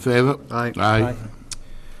 All in favor? Aye. Aye.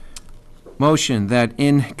 Motion that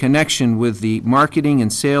in connection with the marketing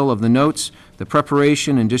and sale of the notes, the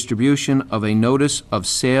preparation and distribution of a notice of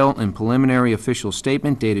sale and preliminary official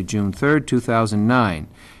statement dated June 3rd, 2009,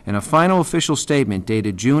 and a final official statement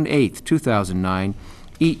dated June 8th, 2009,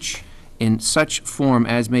 each in such form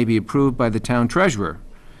as may be approved by the town treasurer,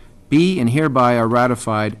 be and hereby are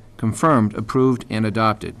ratified, confirmed, approved, and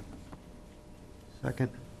adopted. Second?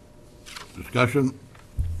 Discussion?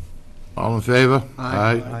 All in favor?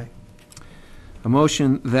 Aye. A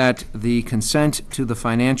motion that the consent to the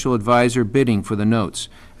financial advisor bidding for the notes,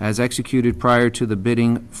 as executed prior to the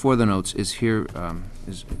bidding for the notes, is here,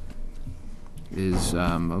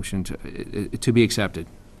 motion to be accepted.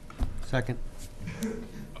 Second?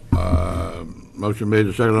 Motion made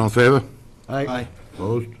and seconded, all in favor? Aye.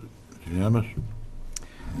 Opposed? Unanimous?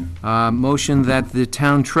 Motion that the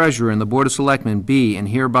town treasurer and the Board of Selectmen be and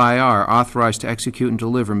hereby are authorized to execute and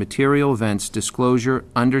deliver material events disclosure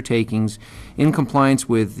undertakings in compliance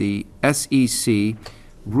with the SEC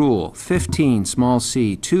Rule 15, small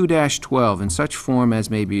c, 2-12, in such form as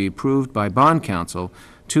may be approved by bond counsel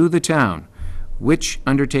to the town, which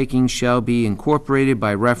undertaking shall be incorporated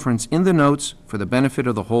by reference in the notes for the benefit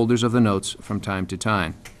of the holders of the notes from time to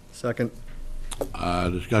time. Second.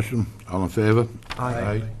 Discussion, all in favor?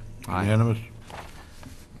 Aye. Aye. Unanimous?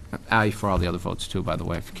 Aye for all the other votes, too, by the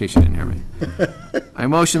way, in case you didn't hear me. I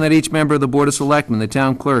motion that each member of the Board of Selectmen, the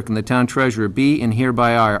town clerk, and the town treasurer be and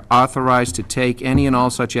hereby are authorized to take any and all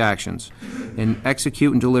such actions and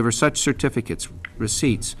execute and deliver such certificates,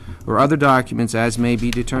 receipts, or other documents as may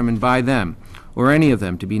be determined by them, or any of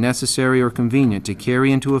them to be necessary or convenient to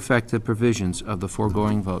carry into effect the provisions of the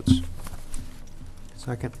foregoing votes.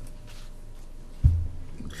 Second.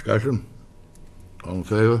 Discussion? All in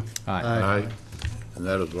favor? Aye. Aye. And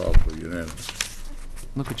that is also unanimous.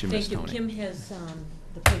 Look what you missed, Thank you. Tony. Kim has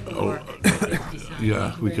the paperwork. that we have to sign. Yeah,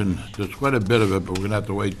 Thank you we very can, much. there's quite a bit of it, but we're gonna have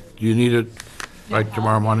to wait. Do you need it right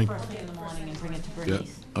tomorrow morning? First thing in the morning and bring it to Yeah,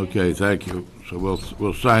 Bernice. okay, thank you. So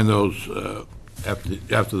we'll sign those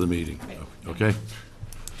after the meeting, okay?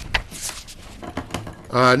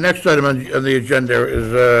 Next item on the agenda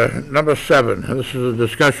is number 7. This is a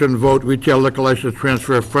discussion vote, retail liquor license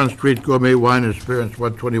transfer of Front Street Gourmet Wine and Spirits,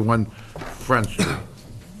 121 Front Street.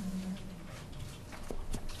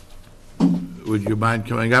 Would you mind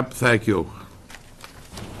coming up? Thank you.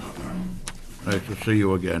 Nice to see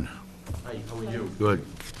you again. Hi, how are you? Good.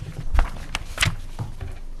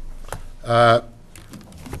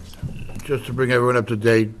 Just to bring everyone up to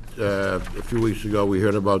date, a few weeks ago, we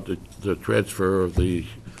heard about the transfer of the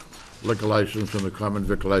liquor license and the common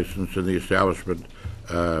vic license in the establishment,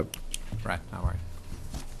 Right, all right.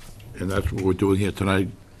 and that's what we're doing here tonight.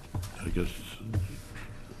 I guess,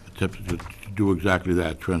 attempting to do exactly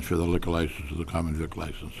that, transfer the liquor license to the common vic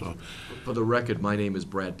license, so. For the record, my name is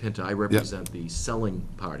Brad Pinta. I represent the selling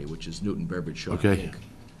party, which is Newton Beverage Shop, Okay.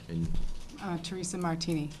 Inc. And Teresa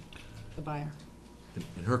Martini, the buyer.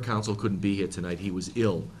 and her counsel couldn't be here tonight. He was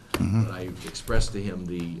ill. But I expressed to him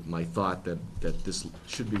my thought that this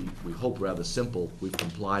should be, we hope, rather simple. We've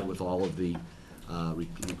complied with all of the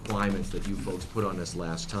requirements that you folks put on us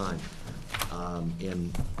last time.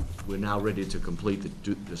 And we're now ready to complete,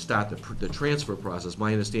 to start the transfer process.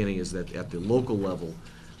 My understanding is that at the local level,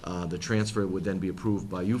 the transfer would then be approved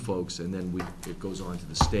by you folks, and then it goes on to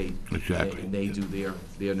the state. Exactly. And they do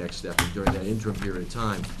their next step. And during that interim period of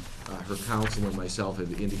time, her counsel and myself had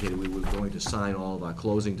indicated we were going to sign all of our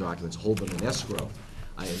closing documents, hold them in escrow,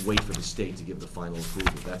 and wait for the state to give the final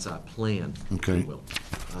approval. That's our plan, if Okay. you will.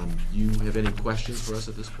 You have any questions for us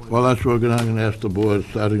at this point? Well, that's what I'm gonna ask the board,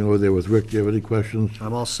 starting over there with Rick. Do you have any questions?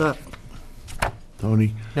 I'm all set.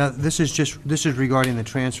 Tony? Now, this is regarding the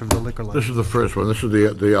transfer of the liquor license. This is the first one. This is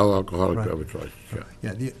the all alcoholic Right. beverage license,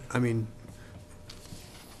 yeah. Yeah,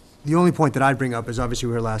 the only point that I'd bring up is obviously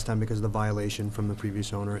we were here last time because of the violation from the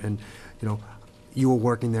previous owner, and, you were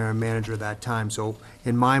working there and manager at that time, so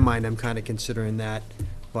in my mind, I'm kind of considering that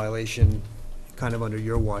violation kind of under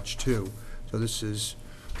your watch too. So this is,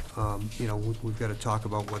 we've got to talk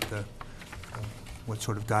about what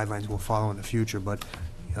sort of guidelines we'll follow in the future, but,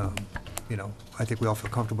 I think we all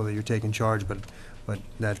feel comfortable that you're taking charge, but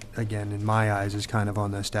that, again, in my eyes, is kind of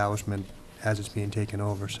on the establishment as it's being taken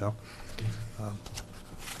over, so.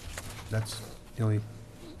 That's the only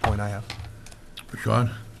point I have.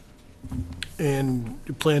 Sean? And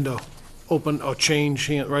you plan to open or change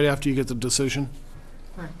right after you get the decision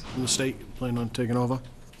Correct. from the state? You plan on taking over?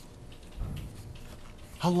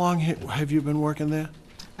 How long have you been working there?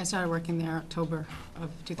 I started working there October of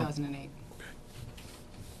 2008.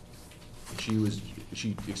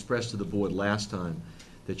 She expressed to the board last time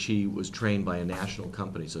that she was trained by a national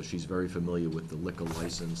company, so she's very familiar with the liquor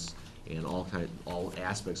license and all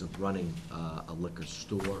aspects of running a liquor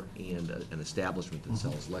store and an establishment that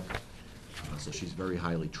sells liquor. So she's very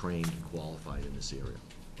highly trained and qualified in this area.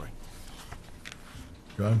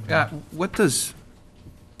 John? What does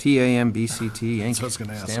TAMBCT That's what I was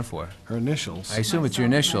gonna Inc. ask. stand for? Her initials. I assume My it's your son-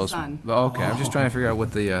 my initials. son. Oh, okay, I'm just trying to figure out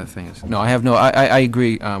what the thing is. No, I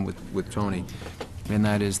agree with Tony, and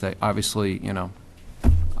that is that obviously,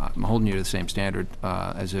 I'm holding you to the same standard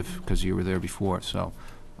because you were there before, so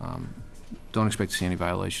don't expect to see any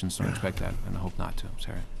violations, don't expect that, and I hope not to,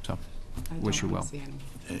 Sarah. So, I wish you don't well. see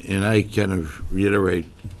any. And I kind of reiterate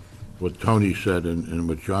what Tony said and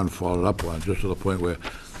what John followed up on, just to the point where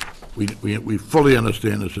we fully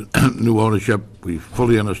understand this new ownership. We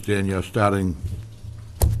fully understand you're starting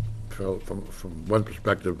from one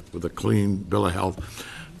perspective with a clean bill of health,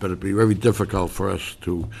 but it'd be very difficult for us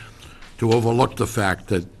to overlook the fact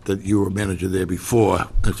that you were manager there before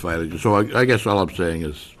as fire agent. So I guess all I'm saying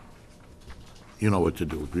is, you know what to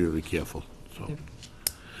do, be really careful, so.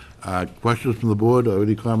 Questions from the board, or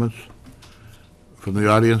any comments from the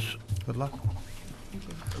audience? Good luck.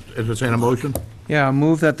 Entertain a motion? Yeah, I'll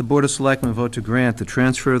move that the Board of Selectmen vote to grant the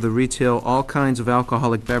transfer of the retail all kinds of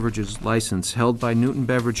alcoholic beverages license held by Newton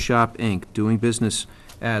Beverage Shop, Inc., doing business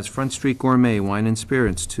as Front Street Gourmet Wine and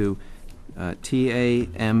Spirits, to TAMBTC,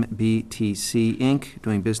 Inc.,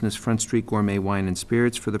 doing business Front Street Gourmet Wine and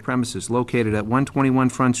Spirits, for the premises located at 121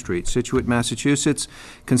 Front Street, Scituate, Massachusetts,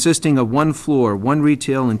 consisting of 1 floor, 1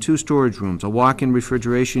 retail, and 2 storage rooms, a walk-in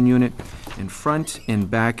refrigeration unit, and front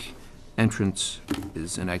and back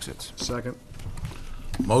entrances and exits. Second.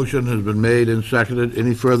 Motion has been made and seconded.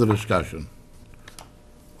 Any further discussion?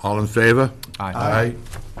 All in favor? Aye. Aye.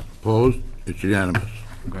 Opposed? It's unanimous.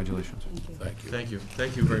 Congratulations. Thank you. Thank you.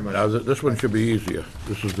 Thank you very much. Now, this one should be easier.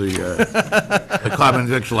 This is the common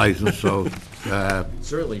vic's license, so,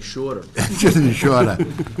 Certainly shorter. shouldn't be shorter.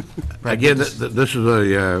 Again, this is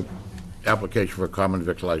a application for a common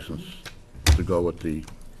vic's license to go with the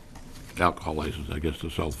alcohol license, I guess,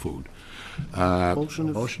 to sell food.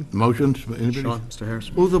 Motion. Motions, anybody? Sean, Mr.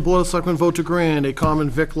 Harris. Move the Board of Selectmen vote to grant a common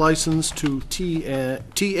vic license to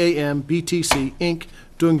TAMBTC, Inc.,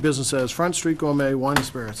 doing business as Front Street Gourmet Wine and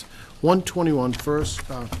Spirits, 121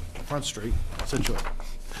 Front Street, Scituate.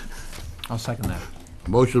 I'll second that.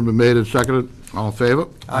 Motion been made and seconded. All in favor?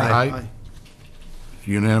 Aye. It's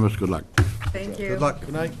unanimous. Good luck. Thank you. Good luck.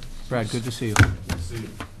 Good night. Brad, good to see you.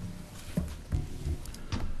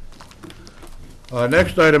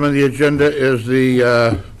 Next item on the agenda is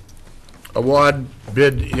the award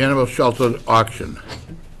bid animal shelter auction.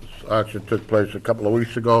 This auction took place a couple of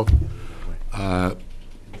weeks ago.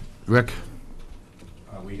 Rick?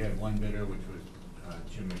 We had one bidder, which was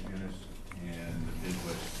Jim McInnes, and the bid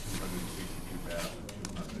was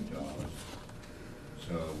 $262,200.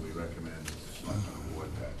 So we recommend the Selectmen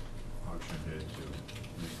award that auction bid to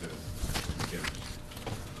Mr.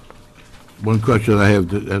 McInnes. One question I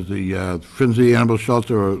have, has the Finzi Animal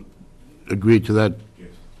Shelter agreed to that Yes.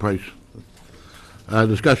 price?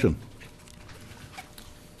 Discussion?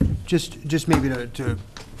 Just maybe to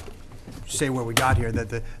say where we got here,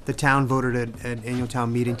 that the town voted at annual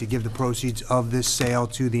town meeting to give the proceeds of this sale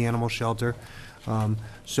to the animal shelter.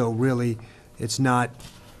 So really, it's not,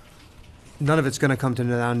 none of it's gonna come to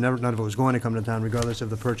the town, none of it was going to come to town regardless of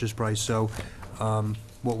the purchase price. So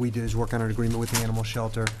what we did is work on an agreement with the animal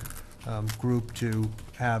shelter group to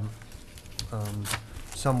have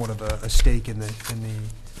somewhat of a stake in the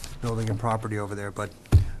building and property over there. But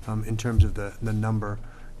in terms of the number,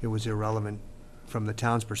 it was irrelevant from the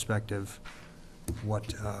town's perspective,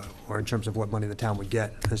 what, or in terms of what money the town would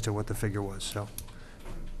get as to what the figure was, so.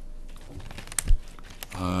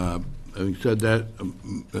 Having said that,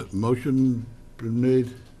 motion been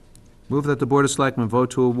made? Move that the Board of Selectmen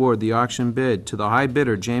vote to award the auction bid to the high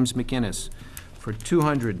bidder, James McInnes, for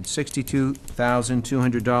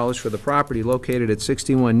 $262,200 for the property located at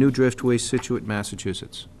 61 New Driftway, Scituate,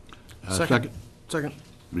 Massachusetts. Second.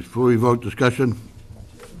 Before we vote, discussion?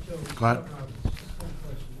 Scott?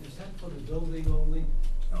 Is that for the building only?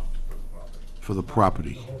 No, for For the the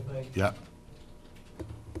property. property. The whole thing? Yeah.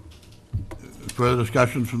 Further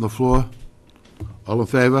discussion from the floor? All in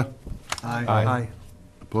favor? Aye.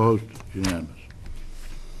 Opposed? Unanimous.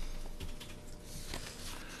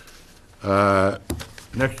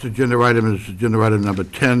 Next agenda item is agenda item number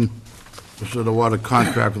 10. This is an award of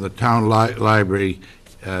contract for the town library,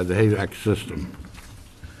 the HVAC system.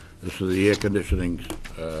 This is the air conditioning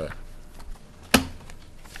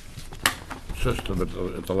system at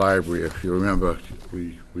the library. If you remember,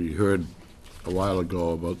 we heard a while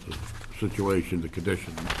ago about the situation, the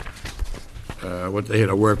condition, what they had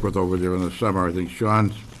to work with over there in the summer. I think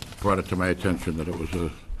Sean brought it to my attention that it was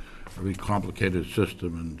a very complicated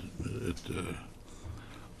system, and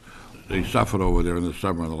they suffered over there in the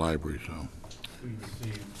summer in the library, so. We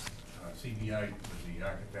received, CBI was the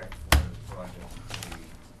architect for this project. We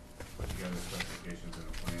put together specifications and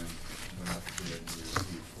a plan, went out to bid, we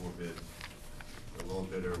received 4 bids. The low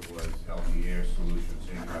bidder was Healthy Air Solutions,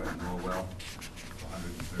 Inc. out of Norwell,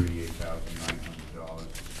 $138,900.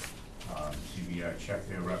 CBI checked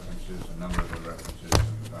their references, a number of their references,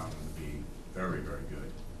 and found them to be very, very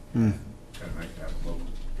good. Kind of nice to have local,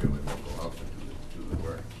 fairly local outfit do the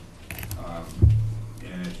work.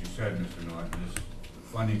 And as you said, Mr. Norton, the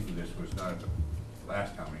funding for this was not at the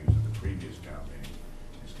last town meeting, it was at the previous town meeting.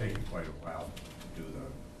 It's taken quite a while to do the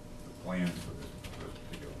plans for this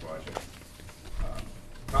particular project.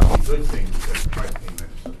 Probably good thing because the price came in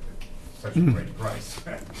at such a great price,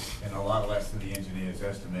 and a lot less than the engineer's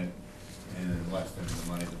estimate, and less than the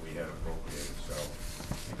money that we had appropriated. So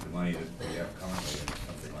I think the money that we have currently is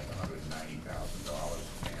something like $190,000,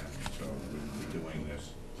 and so we're doing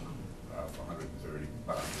this for about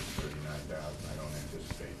 $139,000. I don't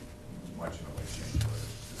anticipate much in the way of change orders.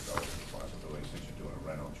 There's always a possibility, since you're doing a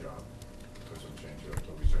rental job, for some change orders,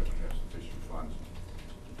 but we certainly have sufficient funds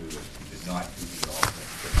to do this. We did not do the alternate,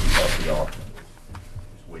 because we thought the alternate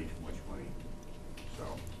was way too much money. So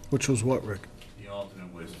Which was what, Rick? the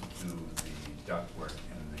alternate was to do the ductwork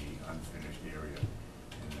in the unfinished area,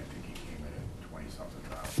 and I think he came in at $20-something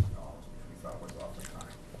thousand, which we thought was awfully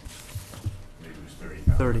high. Maybe it was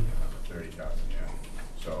 $30,000. 30,000, yeah.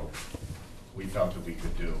 So we felt that we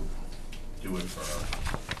could do it for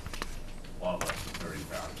a lot less than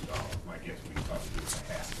 $30,000. My guess, we probably do it for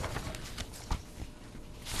half that money.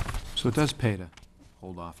 So it does pay to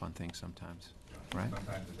hold off on things sometimes, right?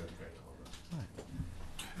 Sometimes it does pay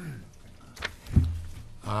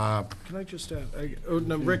over. Can I just add,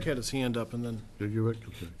 no, Rick had his hand up, and then, Did you, Rick?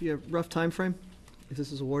 Okay. Yeah, rough time frame, if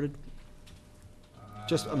this is awarded?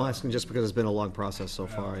 Just, I'm asking just because it's been a long process so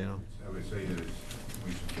far, you know. I would say that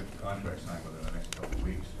we should get the contract signed within the next couple of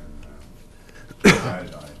weeks, and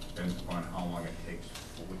decided on it. Depends upon how long it takes,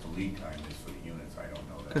 what the lead time is for the units. I don't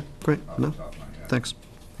know that. Okay, great, off the no, top of my head. thanks.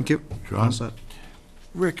 Thank you. John? All set.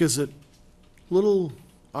 Rick, is it a little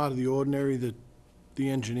out of the ordinary that the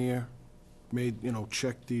engineer made,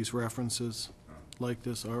 checked these references like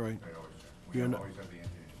this? All right. They always check. You're We not- always have the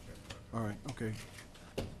engineers check for it. All right, okay.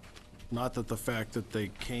 Not that the fact that they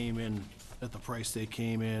came in at the price they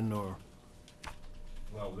came in, or,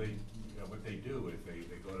 Well, what they do is they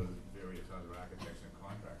go to various other architects and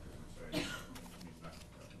contractors and say,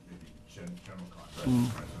 maybe general contractors,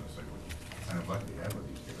 for instance, say, what kind of luck do you have with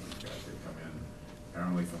these guys? They come in,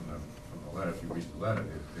 apparently from the letter, if you read the letter,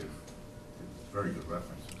 they've very good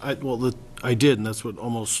references. I did, and that's what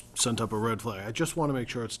almost sent up a red flag. I just want to make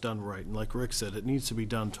sure it's done right, and like Rick said, it needs to be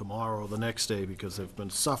done tomorrow or the next day, because they've been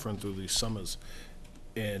suffering through these summers,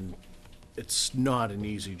 and it's not an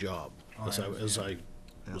easy job, as I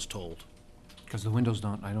was told. Because the windows they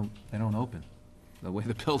don't open, the way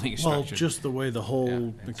the building is Well, structured. just the way the whole Yeah,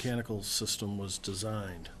 it's- mechanical system was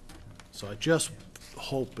designed. So I just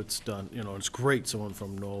hope it's done, it's great someone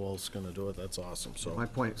from Norwell's gonna do it, that's awesome, so. My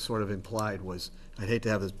point sort of implied was, I'd hate to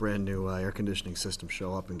have this brand-new air conditioning system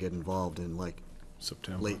show up and get involved in like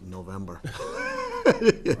September. late November.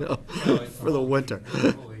 For the winter.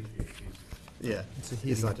 Yeah, It's a it's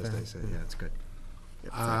heating not just effect. AC, yeah, it's good.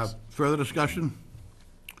 Yep, thanks. Further discussion?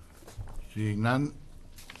 Seeing none,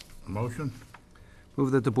 motion?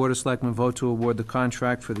 Move that the Board of Selectmen vote to award the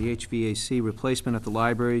contract for the HVAC replacement at the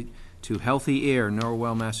library to Healthy Air,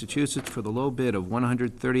 Norwell, Massachusetts, for the low bid of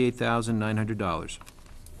 $138,900.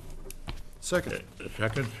 Second. A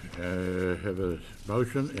second, have a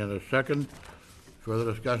motion and a second.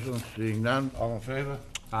 Further discussion? Seeing none, all in favor?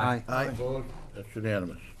 Aye. Opposed? That's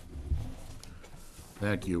unanimous.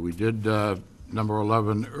 Thank you. We did number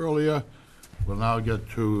 11 earlier. We'll now get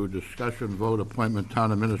to discussion vote appointment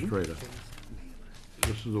town administrator.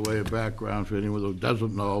 This is the way of background for anyone who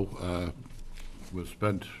doesn't know. We've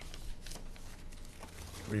spent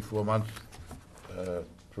 3-4 months,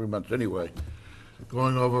 3 months anyway,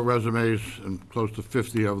 going over resumes, and close to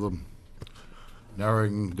 50 of them,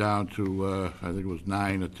 narrowing down to, I think it was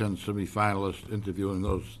 9 or 10 semifinalists, interviewing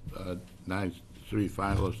those 9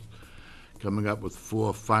 semifinalists, coming up with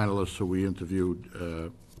 4 finalists who we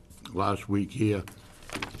interviewed last week here.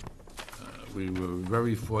 We were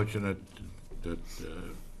very fortunate that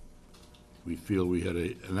we feel we had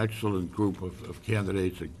an excellent group of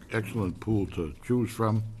candidates, an excellent pool to choose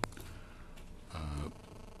from.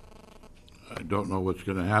 I don't know what's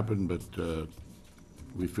going to happen, but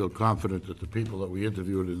we feel confident that the people that we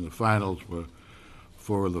interviewed in the finals were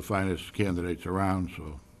 4 of the finest candidates around,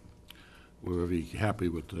 so we're very happy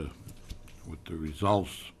with the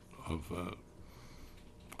results of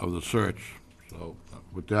the search. So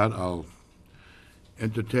with that, I'll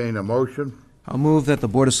entertain a motion. I'll move that the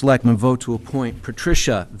Board of Selectmen vote to appoint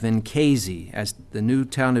Patricia Vincasey as the new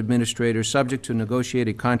town administrator, subject to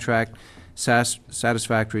negotiated contract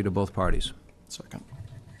satisfactory to both parties. Second.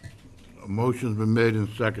 A motion's been made and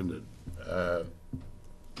seconded to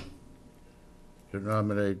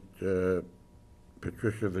nominate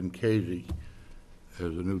Patricia Vincasey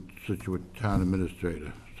as the new Scituate town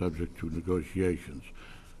administrator, subject to negotiations.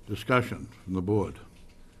 Discussion from the board.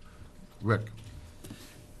 Rick?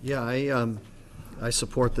 Yeah, I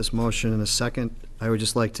support this motion in a second. I would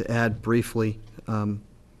just like to add briefly and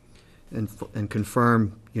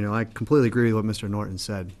confirm, I completely agree with what Mr. Norton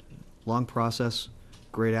said. long process,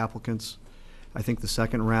 great applicants. I think the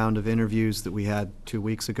second round of interviews that we had 2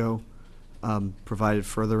 weeks ago provided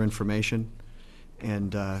further information.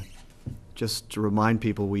 And just to remind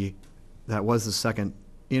people, that was the second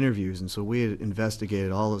interviews, and so we had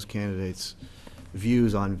investigated all those candidates'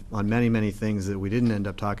 views on many, many things that we didn't end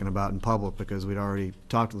up talking about in public because we'd already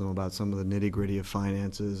talked to them about some of the nitty-gritty of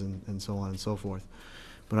finances and so on and so forth.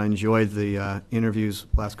 But I enjoyed the interviews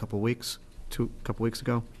last couple of weeks, couple weeks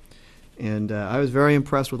ago, and I was very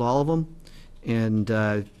impressed with all of them. And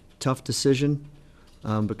tough decision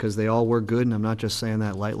because they all were good, and I'm not just saying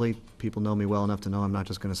that lightly. People know me well enough to know I'm not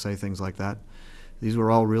just going to say things like that. These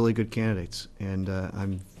were all really good candidates, and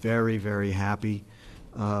I'm very, very happy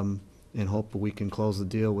and hope we can close the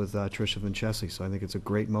deal with Tricia Vincenzi. So I think it's a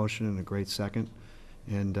great motion and a great second,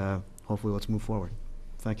 and hopefully let's move forward.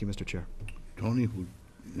 Thank you, Mr. Chair. Tony?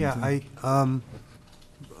 Yeah,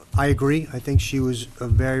 I agree. I think she was a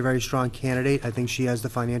very, very strong candidate. I think she has the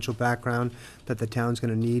financial background that the town's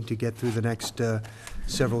going to need to get through the next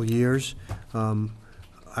several years.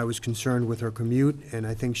 I was concerned with her commute, and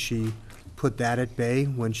I think she put that at bay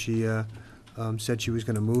when she said she was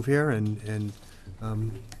going to move here and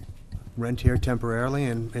rent here temporarily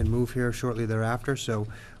and move here shortly thereafter. So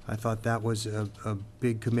I thought that was a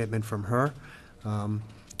big commitment from her. And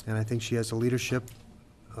I think she has the leadership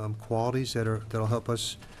qualities that'll help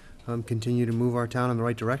us continue to move our town in the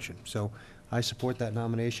right direction. So I support that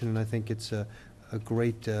nomination, and I think it's a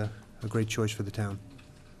great choice for the town.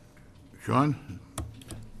 Sean?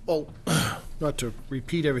 Well, not to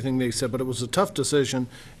repeat everything they said, but it was a tough decision,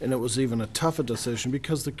 and it was even a tougher decision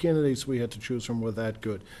because the candidates we had to choose from were that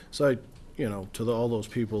good. So all those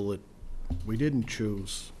people that we didn't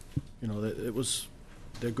choose,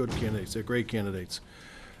 they're good candidates, they're great candidates.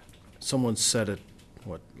 Someone said it,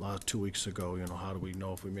 2 weeks ago, how do we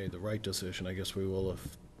know if we made the right decision? I guess we will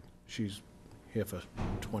if she's here for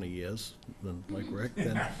 20 years, then like Rick,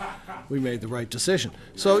 then we made the right decision.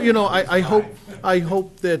 So, I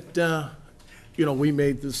hope that, we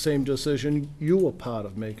made the same decision you were part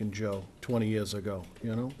of making, Joe, 20 years ago,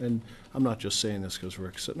 And I'm not just saying this because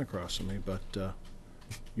Rick's sitting across from me, but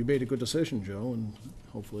you made a good decision, Joe, and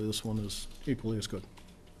hopefully this one is equally as good.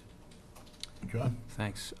 John?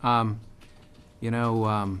 Thanks.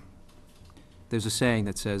 There's a saying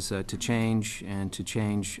that says to change and to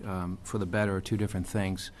change for the better are two different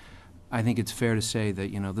things. I think it's fair to say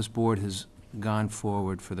that, this board has gone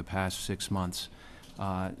forward for the past 6 months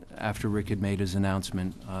after Rick had made his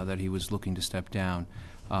announcement that he was looking to step down,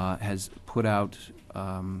 has put out,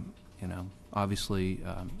 obviously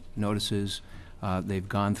notices. They've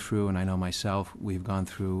gone through, and I know myself, we've gone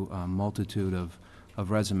through a multitude of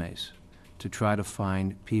resumes to try to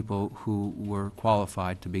find people who were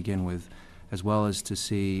qualified to begin with, as well as to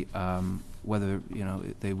see whether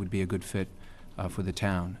they would be a good fit for the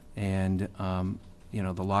town. And a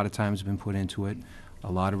lot of time has been put into it,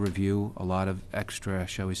 a lot of review, a lot of extra,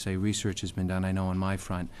 shall we say, research has been done, I know, on my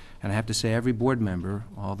front. And I have to say, every board member,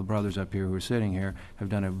 all the brothers up here who are sitting here, have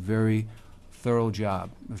done a very thorough job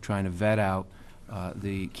of trying to vet out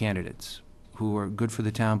the candidates who are good for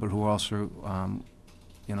the town, but who are also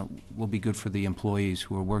will be good for the employees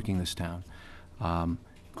who are working this town.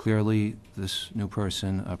 Clearly, this new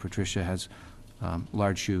person, Patricia, has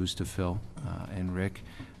large shoes to fill, and Rick.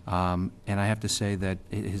 And I have to say that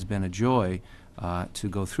it has been a joy to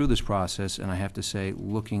go through this process, and I have to say,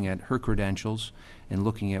 looking at her credentials and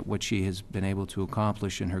looking at what she has been able to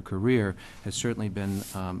accomplish in her career has certainly been,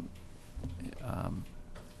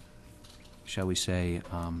 shall we say,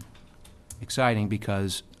 exciting,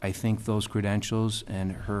 because I think those credentials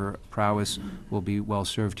and her prowess will be well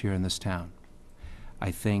served here in this town. I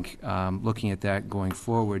think looking at that going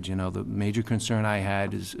forward, the major concern I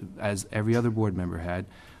had is, as every other board member had,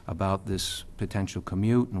 about this potential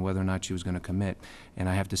commute and whether or not she was going to commit. And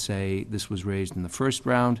I have to say, this was raised in the first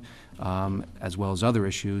round, as well as other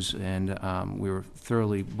issues, and we were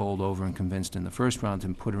thoroughly bowled over and convinced in the first round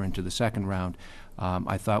and put her into the second round.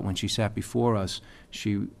 I thought when she sat before us,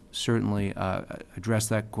 she certainly addressed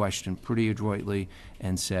that question pretty adroitly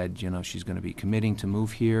and said, she's going to be committing to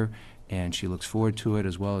move here, and she looks forward to it,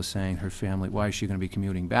 as well as saying her family, why is she going to be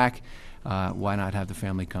commuting back? Why not have the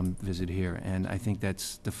family come visit here? And I think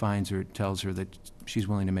that defines her, tells her that she's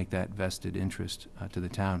willing to make that vested interest to the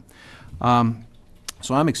town.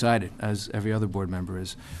 So I'm excited, as every other board member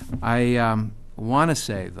is. I want to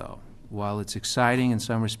say, though, while it's exciting in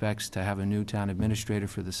some respects to have a new town administrator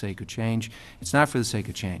for the sake of change, it's not for the sake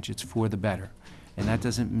of change, it's for the better. And that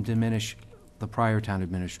doesn't diminish the prior town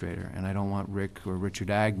administrator, and I don't want Rick or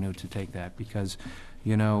Richard Agnew to take that, because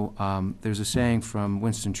You know, there's a saying from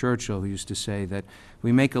Winston Churchill who used to say that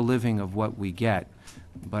we make a living of what we get.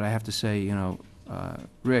 But I have to say, you know,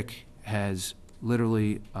 Rick has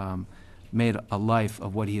literally made a life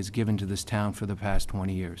of what he has given to this town for the past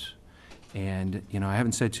 20 years. And, you know, I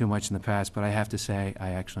haven't said too much in the past, but I have to say,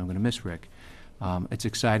 I'm going to miss Rick. It's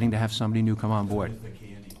exciting to have somebody new come on board.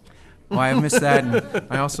 Well, I miss that, and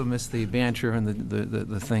I also miss the banter and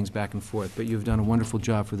the things back and forth. But you've done a wonderful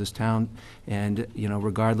job for this town, and, you know,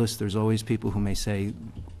 regardless, there's always people who may say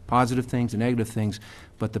positive things and negative things,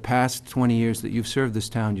 but the past 20 years that you've served this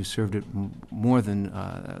town, you've served it more than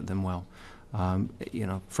well. You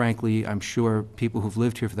know, frankly, I'm sure people who've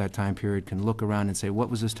lived here for that time period can look around and say, what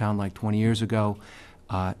was this town like 20 years ago?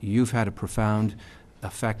 You've had a profound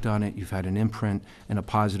effect on it. You've had an imprint, and a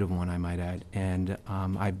positive one, I might add. And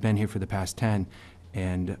I've been here for the past 10,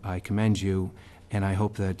 and I commend you, and I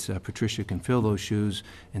hope that Patricia can fill those shoes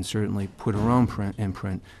and certainly put her own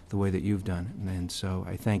imprint the way that you've done. And so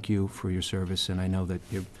I thank you for your service, and I know that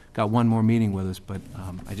you've got one more meeting with us, but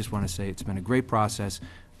I just want to say it's been a great process.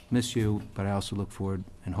 Miss you, but I also look forward,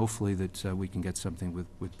 and hopefully that we can get something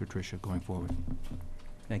with Patricia going forward.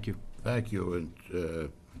 Thank you. Thank you,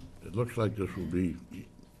 and it looks like this will be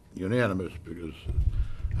unanimous, because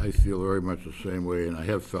I feel very much the same way, and I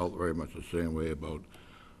have felt very much the same way about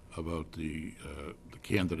the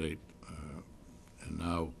candidate, and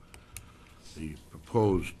now the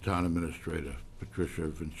proposed town administrator, Patricia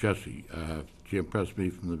Vincesi. She impressed me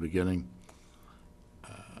from the beginning.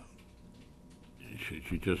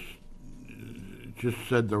 She just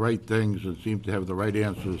said the right things and seemed to have the right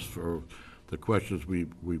answers for the questions we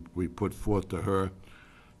put forth to her,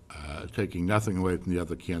 taking nothing away from the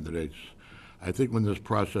other candidates. I think when this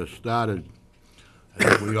process started, I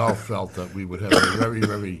think we all felt that we would have a very,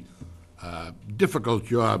 very difficult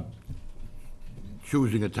job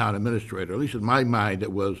choosing a town administrator. At least in my mind,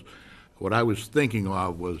 it was, what I was thinking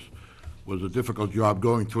of was a difficult job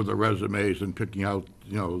going through the resumes and picking out,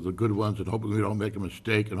 you know, the good ones, and hoping we don't make a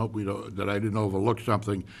mistake, and hoping that I didn't overlook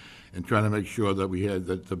something, and trying to make sure that we had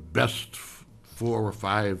the best 4 or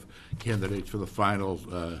 5 candidates for the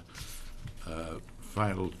final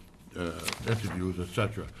interviews,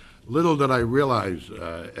 etc. Little did I realize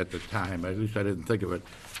at the time, at least I didn't think of it,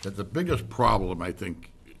 that the biggest problem, I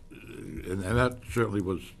think, and that certainly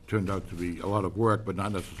turned out to be a lot of work, but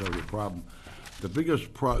not necessarily a problem. The biggest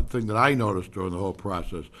thing that I noticed during the whole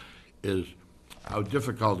process is how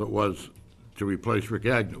difficult it was to replace Rick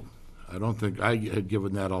Agnew. I don't think I had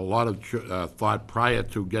given that a lot of thought prior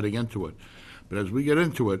to getting into it. But as we get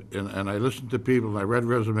into it, and I listened to people, and I read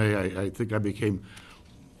resume, I think I became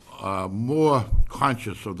more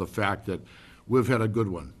conscious of the fact that we've had a good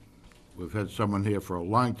one. We've had someone here for a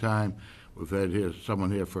long time. We've had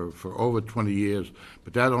someone here for over 20 years,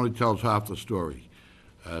 but that only tells half the story.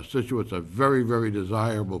 Situate's a very, very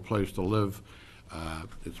desirable place to live.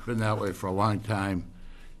 It's been that way for a long time,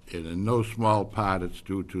 and in no small part it's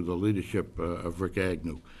due to the leadership of Rick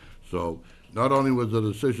Agnew. So not only was the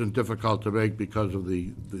decision difficult to make because of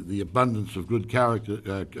the abundance of good characters,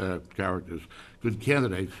 good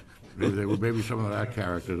candidates, they were maybe some of our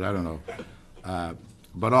characters, I don't know,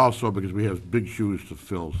 but also because we have big shoes to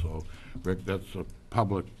fill. So, Rick, that's a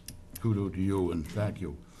public kudo to you, and thank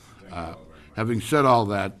you. Having said all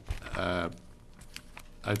that,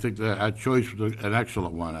 I think that our choice was an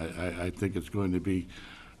excellent one. I think it's going to be,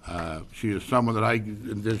 she is someone that I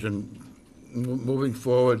envision moving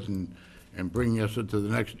forward and bringing us into the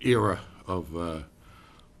next era of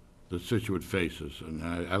the Scituate faces. And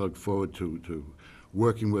I look forward to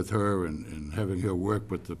working with her and having her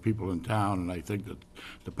work with the people in town. And I think that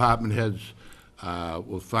department heads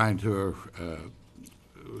will find her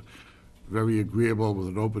very agreeable with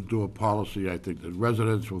an open door policy. I think that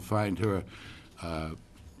residents will find her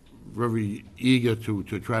very eager to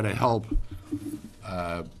try to help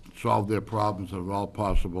solve their problems if at all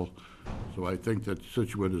possible. So I think that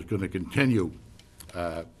Scituate is going to continue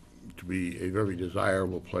to be a very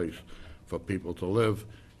desirable place for people to live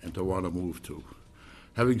and to want to move to.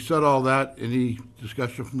 Having said all that, any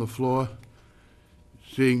discussion from the floor?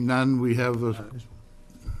 Seeing none, we have a...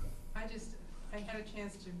 I had a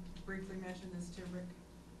chance to briefly mention this to Rick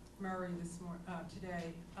Murray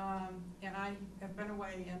today, and I have been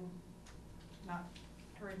away and not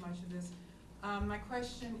heard much of this. My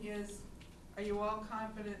question is, are you all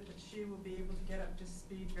confident that she will be able to get up to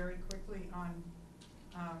speed very quickly on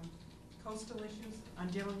coastal issues, on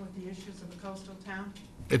dealing with the issues of a coastal town?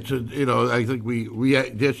 It's I think to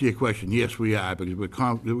answer your question, yes, we are,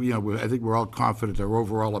 because I think we're all confident in our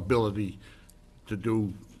overall ability to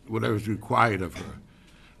do whatever's required of her.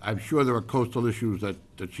 I'm sure there are coastal issues that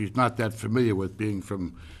she's not that familiar with, being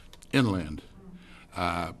from inland.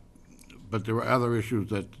 But there are other issues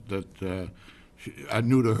that are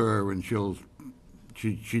new to her, and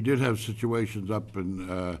she did have situations up in,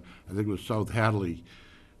 I think it was South Hadley,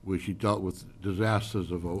 where she dealt with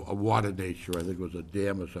disasters of a water nature. I think it was a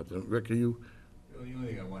dam or something. Rick, are you? The only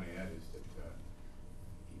thing I want to add is that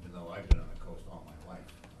even though I've been on the coast all my life,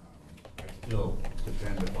 I still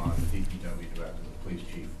depend upon the DPW director, the police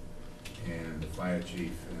chief, and the fire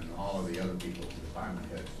chief, and all of the other people, the department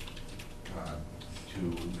heads,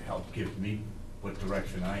 to help give me what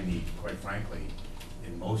direction I need. Quite frankly,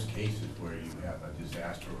 in most cases where you have a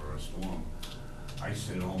disaster or a storm, I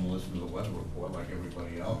sit at home and listen to the weather report like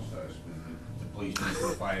everybody else does. And the police chief, the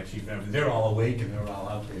fire chief, and everything, they're all awake and they're all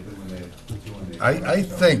out there doing their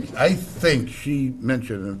I think she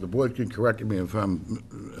mentioned, and the board can correct me if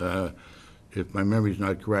my memory's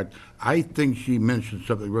not correct, I think she mentioned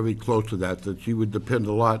something really close to that she would depend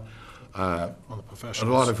a lot, On the professionals.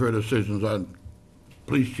 a lot of her decisions on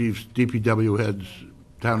police chiefs, DPW heads,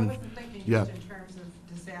 I town. wasn't thinking Yeah. just in terms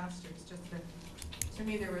of disasters, just that, to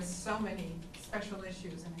me, there were so many special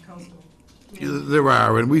issues in the coastal community. There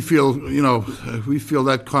are, and we feel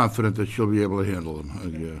that confident that she'll be able to handle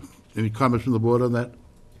them. Any comments from the board on that,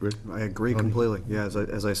 Rick? I agree completely. Yeah,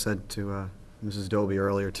 as I said to Mrs. Doby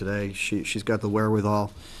earlier today, she's got the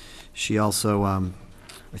wherewithal. She also,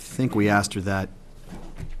 I think we asked her that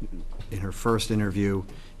in her first interview,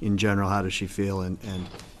 in general, how does she feel? And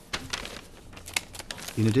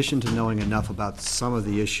in addition to knowing enough about some of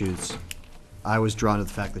the issues, I was drawn to the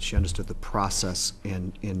fact that she understood the process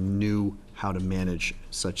and knew how to manage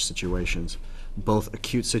such situations, both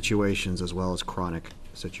acute situations as well as chronic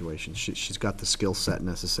situations. She's got the skill set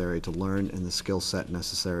necessary to learn and the skill set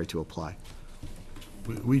necessary to apply.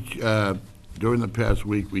 During the past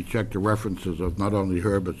week, we checked the references of not only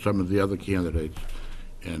her, but some of the other candidates,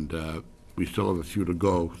 and we still have a few to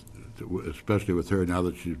go, especially with her now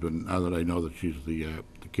that I know that she's the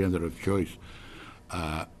candidate of choice.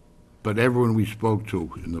 But everyone we spoke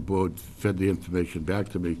to, and the board fed the information back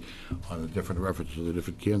to me on the different references of the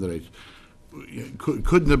different candidates,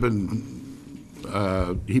 couldn't have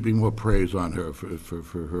been heaping more praise on her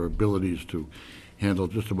for her abilities to handle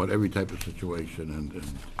just about every type of situation. And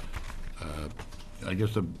I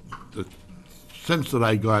guess the sense that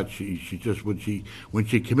I got, she just, when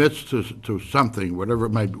she commits to something, whatever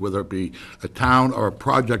it might be, whether it be a town or a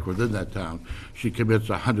project within that town, she commits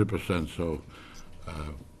 100%. So,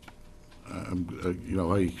 I'm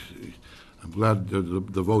glad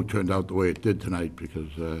the vote turned out the way it did tonight, because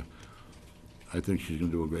I think she's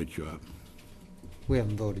going to do a great job. We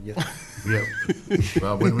haven't voted yet. Yeah.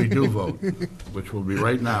 Well, when we do vote, which will be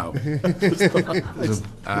right now.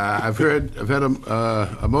 I've had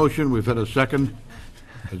a motion, we've had a second.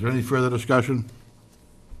 Is there any further discussion?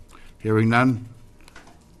 Hearing none?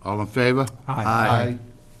 All in favor? Aye.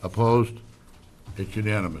 Opposed? It's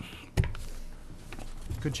unanimous.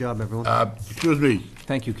 Good job, everyone. Excuse me.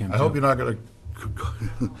 Thank you, Kim. I hope you're not going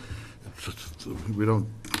to, we don't,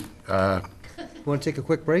 Want to take a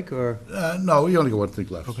quick break, or? no, we only got one thing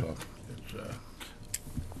left, so. it's,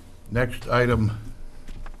 Next item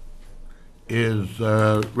is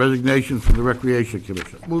resignation from the Recreation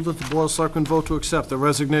Commission. Move that the Board of Selectmen vote to accept the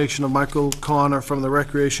resignation of Michael Connor from the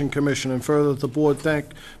Recreation Commission, and further that the board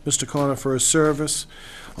thank Mr. Connor for his service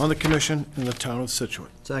on the commission in the town of Scituate.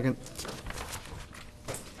 Second.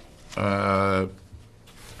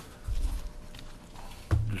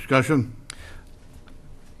 Discussion?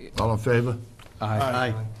 All in favor?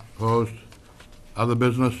 Aye. Opposed? Other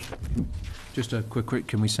business? Just a quick,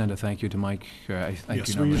 can we send a thank you to Mike? Yes,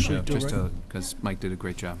 we usually do, right? Because Mike did a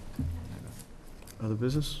great job. Other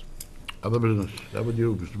business? Other business. That would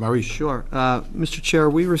you, Mr. Murray? Sure. Mr. Chair,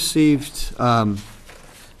 we received a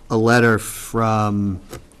letter from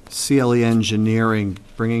CLE Engineering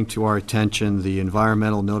bringing to our attention the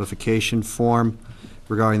environmental notification form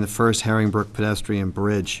regarding the first Herringbrook pedestrian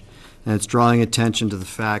bridge. And it's drawing attention to the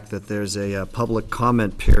fact that there's a public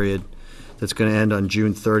comment period that's going to end on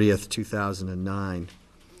June 30th, 2009.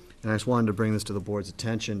 And I just wanted to bring this to the board's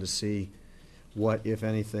attention to see what, if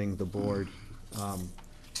anything, the board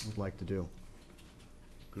would like to do.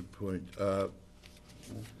 Good point.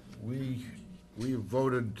 We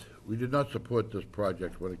voted, we did not support this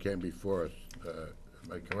project when it came before us.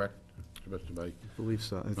 Am I correct, Mr. Mike? I believe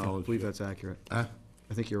so. I Knowledge, believe yeah. that's accurate. Huh?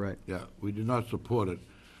 I think you're right. Yeah, we did not support it.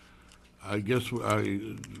 I guess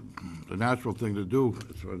the natural thing to do,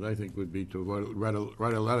 as far as I think, would be to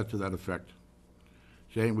write a letter to that effect,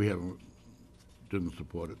 saying we didn't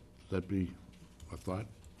support it. Would that be a thought?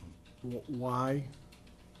 Why?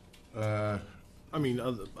 I mean,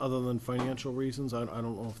 other than financial reasons, I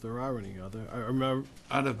don't know if there are any other. I remember,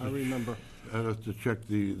 I'd have to, remember. I'd have to check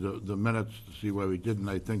the minutes to see why we didn't.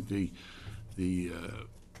 I think the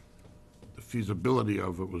feasibility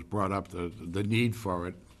of it was brought up, the need for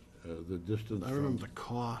it, the distance. I remember the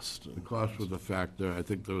cost. The cost was a factor. I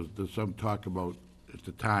think there's some talk about, at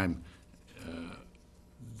the time,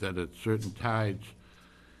 that at certain tides,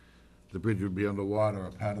 the bridge would be underwater,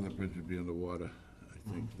 or part of the bridge would be underwater.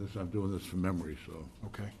 I think this, I'm doing this from memory, so,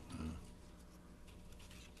 Okay.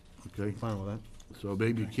 okay? Fine with that. So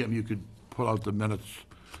maybe, Kim, you could pull out the minutes,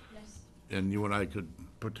 Yes. and you and I could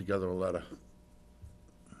put together a letter.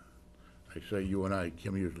 I say you and I,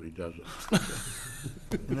 Kim usually does it.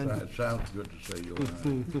 It sounds good to say you and I.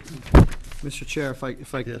 Mr. Chair, if I Yes,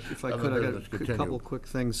 could, other I business, got a continue. couple quick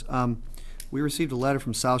things. We received a letter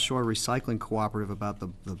from South Shore Recycling Cooperative about the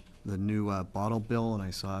new bottle bill, and I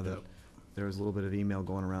saw that Yep. there was a little bit of email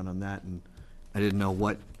going around on that, and I didn't know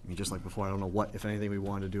what, I mean, just like before, I don't know what, if anything, we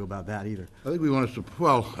wanted to do about that either. I think we want to,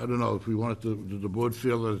 well, I don't know, if we wanted to, does the board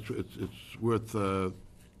feel that it's worth,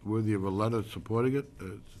 worthy of a letter supporting it?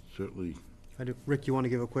 It's certainly I do. Rick, you want to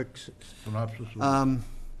give a quick synopsis?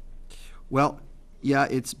 Well, yeah,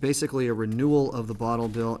 it's basically a renewal of the bottle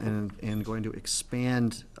bill and going to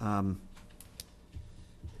expand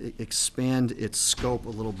its scope a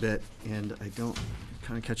little bit, and I don't,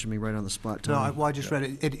 kind of catching me right on the spot, No, Tom. well, I just read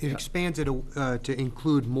it. It expands it to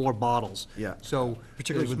include more bottles. Yeah. So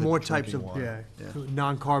Particularly there's with the more types drinking of, water. yeah, Yeah.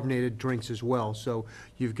 non-carbonated drinks as well. So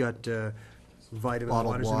you've got vitamin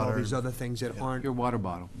Bottled waters and all water. these other things that aren't. Your water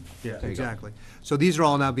bottle. Yeah, There you go. exactly. So these are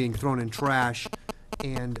all now being thrown in trash,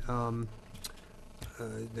 and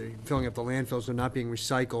they're filling up the landfills. They're not being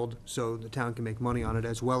recycled, so the town can make money on it,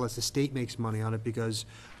 as well as the state makes money on it, because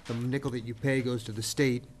the nickel that you pay goes to the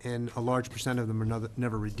state, and a large percent of them are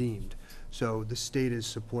never redeemed. So the state is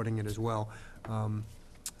supporting it as well.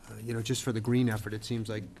 You know, just for the green effort, it seems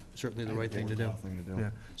like certainly the right thing to do. Thing to do. Yeah.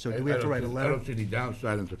 So do we have to write a I letter? don't see any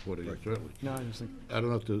downside in supporting it, certainly. No, I just think. I don't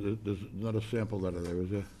know if there's not a sample letter there, is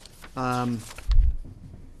there?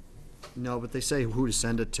 No, but they say who to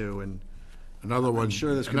send it to, and Another one,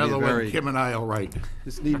 sure this could be a another one, very- Kim and I will write.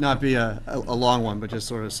 this need not be a long one, but just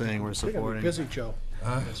sort of saying we're You're gonna be supporting. busy, Joe.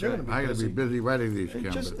 You're gonna be busy writing these, Kim.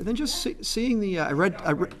 Then just seeing the, I read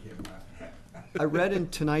in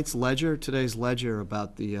today's ledger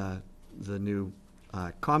about the new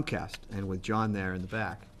Comcast, and with John there in the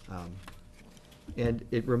back. And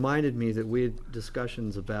it reminded me that we had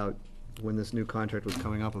discussions about, when this new contract was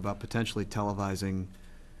coming up, about potentially televising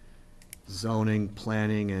zoning,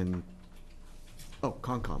 planning, and,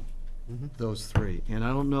 Concom, those three. And I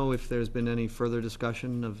don't know if there's been any further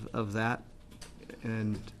discussion of that,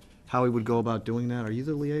 and how we would go about doing that. Are you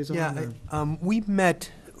the liaison? Yeah, or- we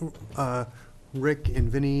met, Rick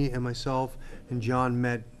and Vinnie and myself and John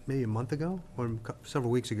met maybe a month ago, or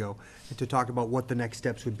several weeks ago, to talk about what the next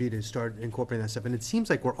steps would be to start incorporating that stuff, and it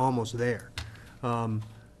seems like we're almost there. Yeah,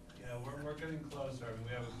 we're getting closer. I mean,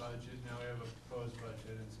 we have a budget, now we have a proposed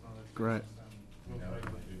budget and some other things. Great.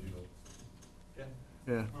 Yeah,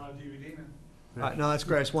 Yeah. we're on DVD now. No, that's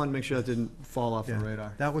great. I just wanted to make sure that didn't fall off the Yeah.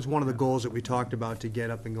 radar. That was one of the goals that we talked about, to get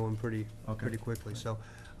up and going pretty quickly, so,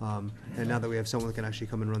 and now that we have someone that can actually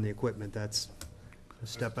come and run the equipment, that's a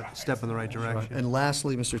step in the right direction. And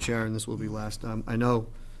lastly, Mr. Chair, and this will be last, I know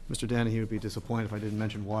Mr. Danahy would be disappointed if I didn't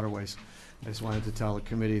mention waterways. I just wanted to tell the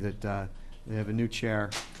committee that they have a new chair,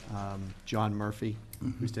 John Murphy,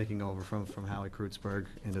 who's taking over from Howie Kreutzberg,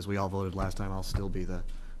 and as we all voted last time, I'll still be the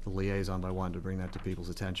liaison, but I wanted to bring that to people's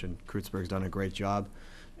attention. Kreutzberg's done a great job,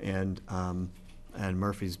 and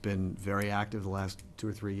Murphy's been very active the last 2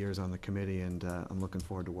 or 3 years on the committee, and I'm looking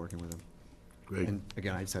forward to working with him. Great. And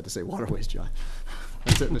again, I just had to say waterways, John.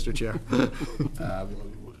 That's it, Mr. Chair.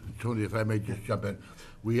 Tony, if I may just jump in,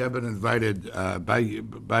 we have been invited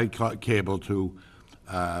by cable to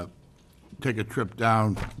take a trip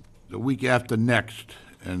down the week after next,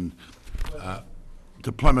 and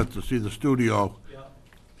to Plymouth to see the studio.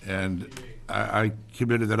 And I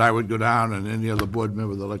committed that I would go down, and any other board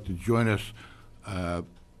member that'd like to join us,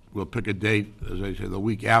 we'll pick a date, as I say, the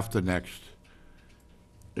week after next,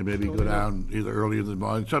 and maybe go down either early in the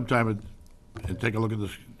morning, sometime, and take a look at this.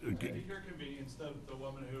 At your convenience, the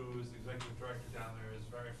woman who is the executive director down there is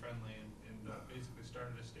very friendly and basically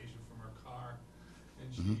started a station from her car. And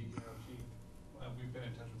she, we've been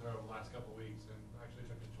in touch with her over the last couple of weeks and actually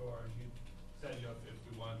took a tour. And she said, if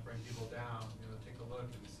we wanted to bring people down, take a look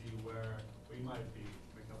and see where we might be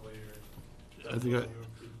in a couple of years. I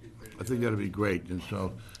think that'd be great, and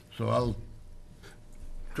so I'll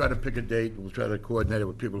try to pick a date, we'll try to coordinate it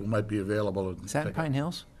with people who might be available. Is that in Pine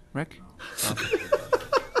Hills, Rick?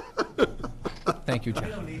 Thank you, We Jim.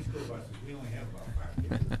 don't need school buses, we only have about 5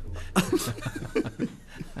 kids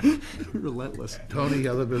in school. Relentless. Tony,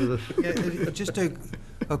 other business? Yeah, just a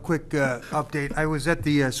quick update. I was at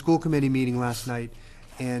the school committee meeting last night,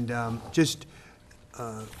 and just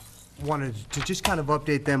wanted to just kind of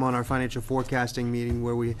update them on our financial forecasting meeting,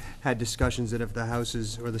 where we had discussions that if the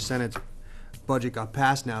House's or the Senate's budget got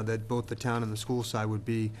passed now, that both the town and the school side would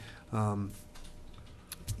be, would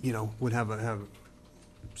have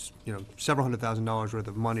several $100,000 worth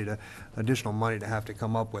of additional money to have to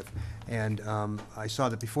come up with. And I saw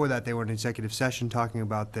that before that, they were in executive session talking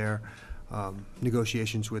about their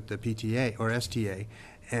negotiations with the PTA or STA,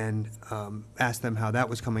 and asked them how that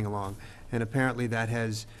was coming along. And apparently that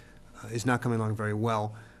is not coming along very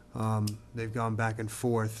well. They've gone back and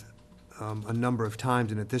forth a number of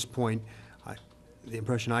times, and at this point, the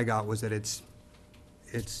impression I got was that it's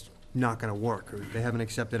not going to work. Or they haven't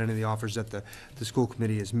accepted any of the offers that the school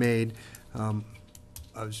committee has made. I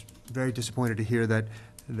was very disappointed to hear that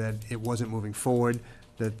it wasn't moving forward,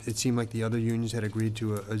 that it seemed like the other unions had agreed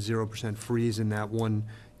to a 0% freeze in that 1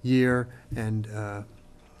 year, and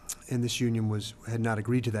this union had not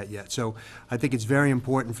agreed to that yet. So I think it's very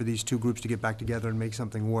important for these two groups to get back together and make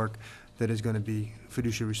something work that is going to be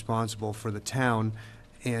fiduciary responsible for the town,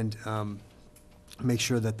 and make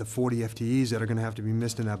sure that the 40 FTEs that are going to have to be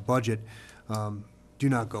missed in that budget do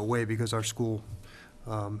not go away, because our school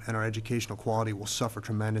and our educational quality will suffer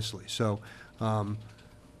tremendously. So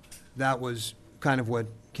that was kind of what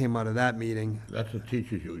came out of that meeting. That's a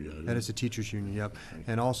teachers' union, isn't it? That is a teachers' union, yep.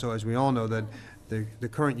 And also, as we all know, that the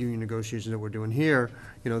current union negotiations that we're doing here,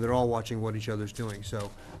 they're all watching what each other's doing.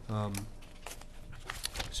 So,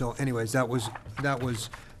 anyways, that was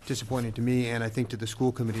disappointing to me, and I think to the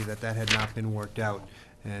school committee, that had not been worked out.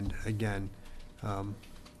 And again,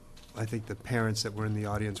 I think the parents that were in the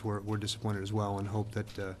audience were disappointed as well, and hope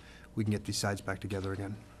that we can get these sides back together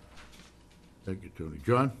again. Thank you, Tony.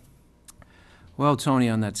 John? Well, Tony,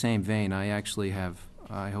 on that same vein, I actually have,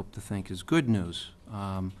 I hope to think, is good news.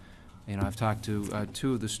 I've talked to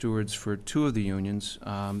two of the stewards for two of the unions,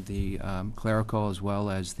 the clerical as well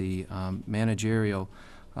as the managerial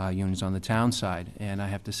unions on the town side, and I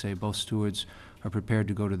have to say both stewards are prepared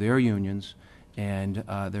to go to their unions, and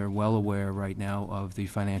they're well aware right now of the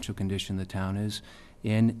financial condition the town is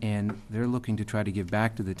in, and they're looking to try to give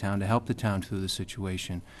back to the town, to help the town through the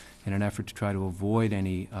situation in an effort to try to avoid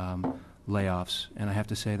any layoffs. And I have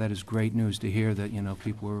to say that is great news to hear that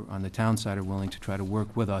people on the town side are willing to try to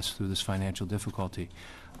work with us through this financial difficulty.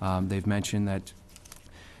 They've mentioned that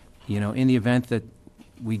in the event that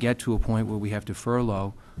we get to a point where we have to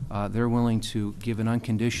furlough, they're willing to give an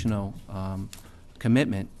unconditional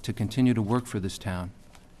commitment to continue to work for this town,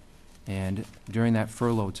 and during that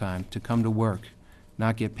furlough time to come to work,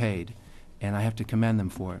 not get paid. And I have to commend them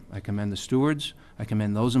for it. I commend the stewards. I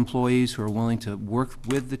commend those employees who are willing to work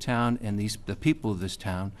with the town and the people of this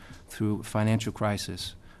town through financial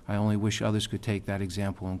crisis. I only wish others could take that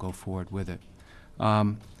example and go forward with it.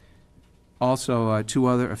 Also, a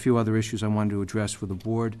few other issues I wanted to address for the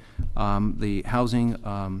board. The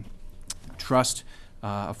housing trust,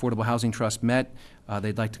 Affordable Housing Trust met.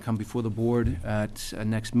 They'd like to come before the board at a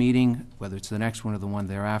next meeting, whether it's the next one or the one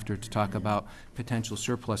thereafter, to talk about potential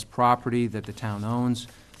surplus property that the town owns,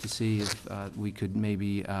 to see if we could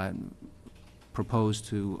maybe propose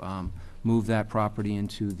to move that property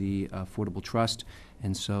into the Affordable Trust.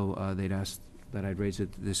 And so they'd asked that I'd raise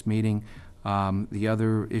it at this meeting. The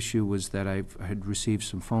other issue was that I had received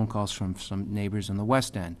some phone calls from some neighbors in the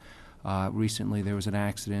West End. Recently, there was an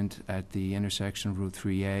accident at the intersection of Route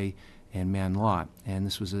 3A and Man Lot, and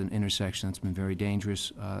this was an intersection that's been very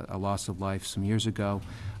dangerous, a loss of life some years ago.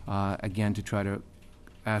 Again, to try to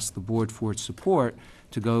ask the board for its support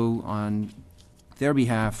to go on their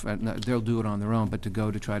behalf, they'll do it on their own, but to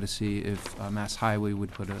go to try to see if Mass Highway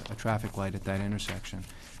would put a traffic light at that intersection.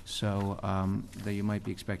 So that you might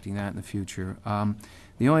be expecting that in the future.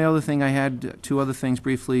 The only other thing I had, two other things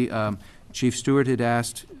briefly. Chief Stewart had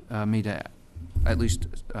asked me to at least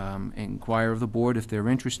inquire of the board if they're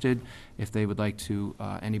interested, if they would like to,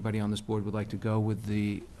 anybody on this board would like to go with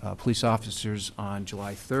the police officers on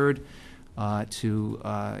July 3rd to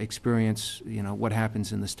experience, what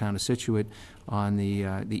happens in this town of Scituate on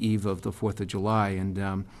the eve of the 4th of July.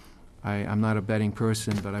 And I'm not a betting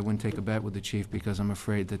person, but I wouldn't take a bet with the chief because I'm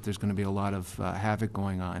afraid that there's going to be a lot of havoc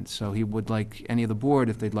going on. So he would like any of the board,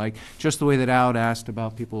 if they'd like, just the way that Al asked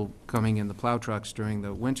about people coming in the plow trucks during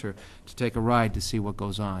the winter, to take a ride to see what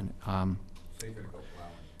goes on. Safer to go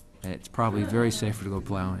plowing. It's probably very safer to go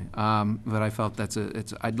plowing. But I felt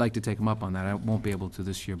I'd like to take them up on that. I won't be able to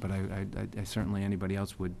this year, but I certainly, anybody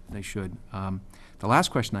else would, they should. The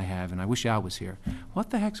last question I have, and I wish Al was here,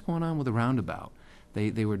 what the heck's going on with the roundabout?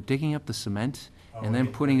 They were digging up the cement and then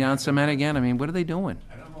putting down cement again? I mean, what are they doing?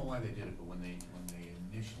 I don't know why they did it, but when they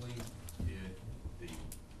initially did the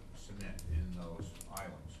cement in those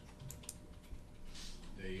islands,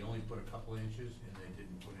 they only put a couple inches and they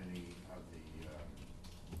didn't put any of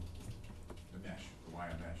the mesh, the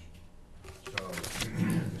wire mesh. So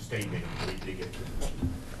the state made them redig it,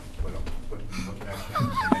 put mesh in,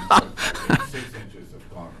 and then put 6 inches of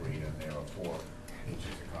concrete in there, or 4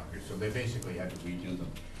 inches of concrete. So they basically had to redo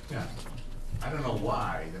them. Yeah. I don't know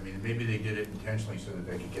why. I mean, maybe they did it intentionally so that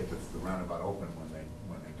they could get the roundabout open when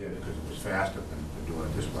they did it, because it was faster than doing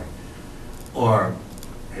it this way. Or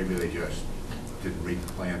maybe they just didn't read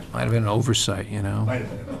the plans. Might have been an oversight, you know? Might have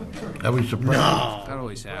been an oversight. Are we surprised? That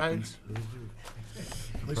always happens.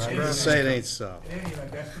 Say it ain't so. Anyway,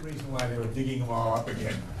 that's the reason why they were digging them all up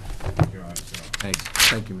again. John, so. Thanks.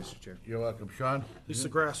 Thank you, Mr. Chair. You're welcome. Sean? At least the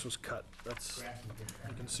grass was cut. That's,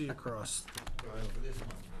 you can see across. For this one.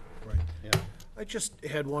 Right, yeah. I just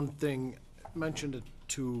had one thing, mentioned it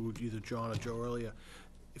to either John or Joe earlier.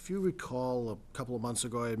 If you recall, a couple of months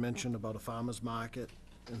ago, I had mentioned about a farmer's market,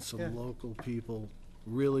 and some local people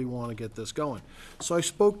really want to get this going. So I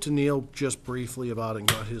spoke to Neil just briefly about it and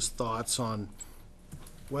got his thoughts on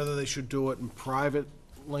whether they should do it in private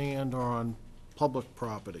land or on public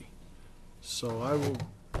property. So I will,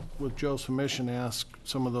 with Joe's permission, ask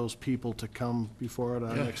some of those people to come before at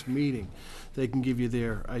our next meeting. They can give you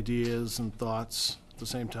their ideas and thoughts. At the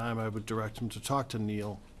same time, I would direct them to talk to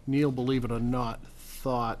Neil. Neil, believe it or not,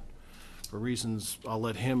 thought, for reasons I'll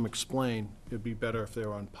let him explain, it'd be better if they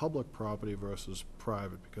were on public property versus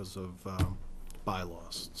private because of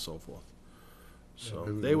bylaws and so forth. So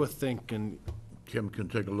they were thinking. Kim can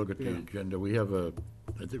take a look at the agenda. We have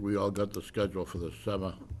I think we all got the schedule for the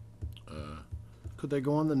summer. Could they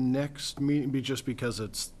go on the next meeting, just because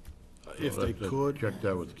it's, if they could? Check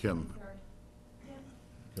that with Kim.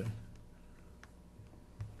 Okay.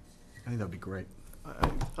 I think that'd be great.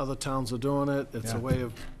 Other towns are doing it. It's a way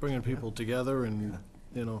of bringing people together and,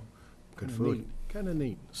 you know, Good food. Kind of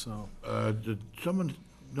neat, so. Did someone,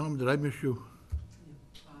 Norm, did I miss you?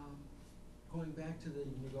 Going back to the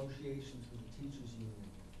negotiations with the teachers' union,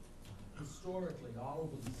 historically, all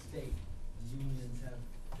over the state, the unions have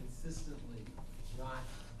consistently not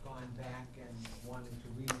gone back and wanted to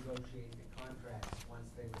renegotiate the contracts once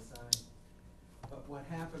they were signed. But what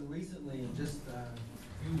happened recently, just a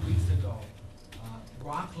few weeks ago,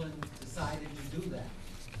 Rockland decided to do that.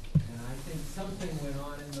 And I think something went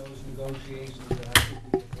on in those negotiations that I think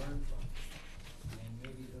we could learn from. And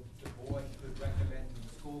maybe the board could recommend to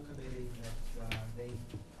the school committee that they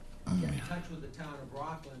get in touch with the town of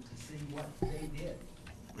Rockland to see what they did.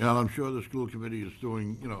 Well, I'm sure the school committee is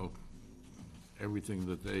doing, everything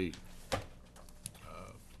that they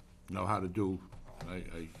know how to do.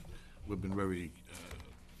 We've been very,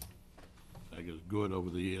 I guess, good over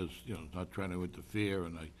the years, not trying to interfere,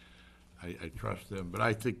 and I trust them. But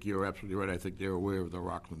I think you're absolutely right. I think they're aware of the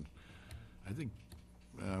Rockland. I think,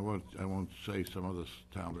 I won't say some other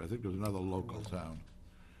town, but I think there's another local town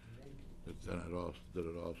that did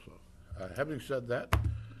it also. Having said that,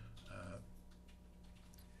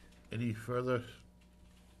 any further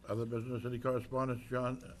other business, any correspondence,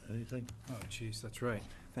 John, anything? Oh, geez, that's right.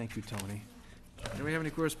 Thank you, Tony. Do we have any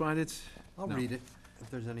correspondence? I'll No. read it, if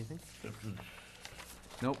there's anything.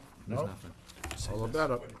 Nope, there's No? nothing. All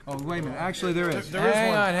about it. Oh, wait a minute, actually, there is. There is Hang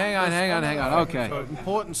one. on, hang on, okay.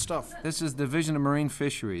 Important stuff. This is Division of Marine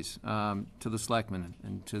Fisheries, to the Selectmen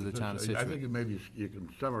and to the town of I think Scituate. maybe you can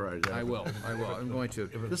summarize that. I will, I'm going to.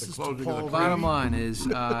 If it's This the is to closing of Paul the Reed. Bottom line is,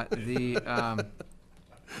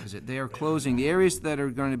 they are closing, the areas that are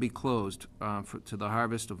going to be closed to the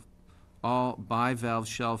harvest of all bivalve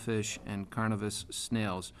shellfish and carnivorous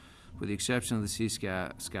snails, with the exception of the sea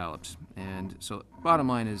scallops. And so, bottom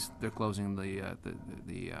line is, they're closing the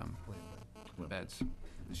beds,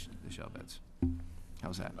 the shell beds.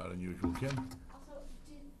 How's that? Not unusual, Kim? Also,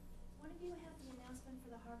 did one of you have the announcement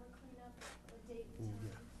for the harbor cleanup, the date and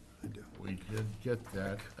time? We did get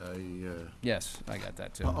that. Yes, I got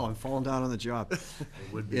that too. Uh-oh, I'm falling down on the job. It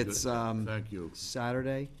would be good. It's, Thank you.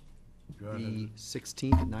 Saturday, John, the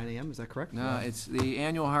 16th at 9 AM, is that correct? No, it's the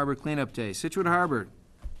annual Harbor Cleanup Day. Situate Harbor,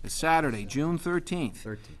 it's Saturday, June 13th.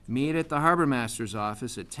 13th. Meet at the Harbor Master's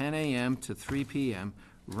office at 10 a.m. to 3 p.m.,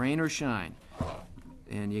 rain or shine.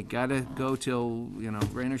 And you gotta go till,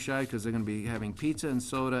 rain or shine, because they're gonna be having pizza and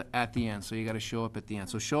soda at the end, so you gotta show up at the end.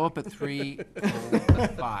 So show up at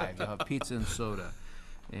 3:05, you'll have pizza and soda.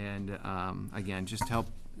 And again, just to help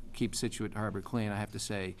keep Scituate Harbor clean, I have to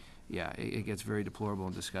say, yeah, it gets very deplorable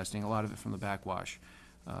and disgusting. A lot of it from the backwash,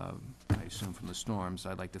 I assume from the storms,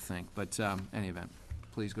 I'd like to think. But any event,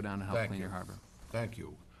 please go down and help Thank clean you. your harbor. Thank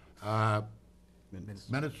you.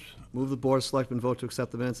 Minutes? Move the Board of Selectmen vote to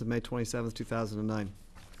accept the minutes of May 27th, 2009.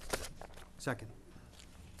 Second.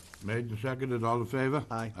 Made and seconded, all in favor?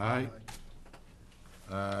 Aye. Aye.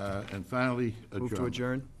 And finally, Move to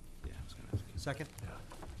adjourn. Second.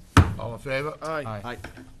 All in favor? Aye.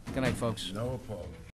 Good night, folks. No opposed.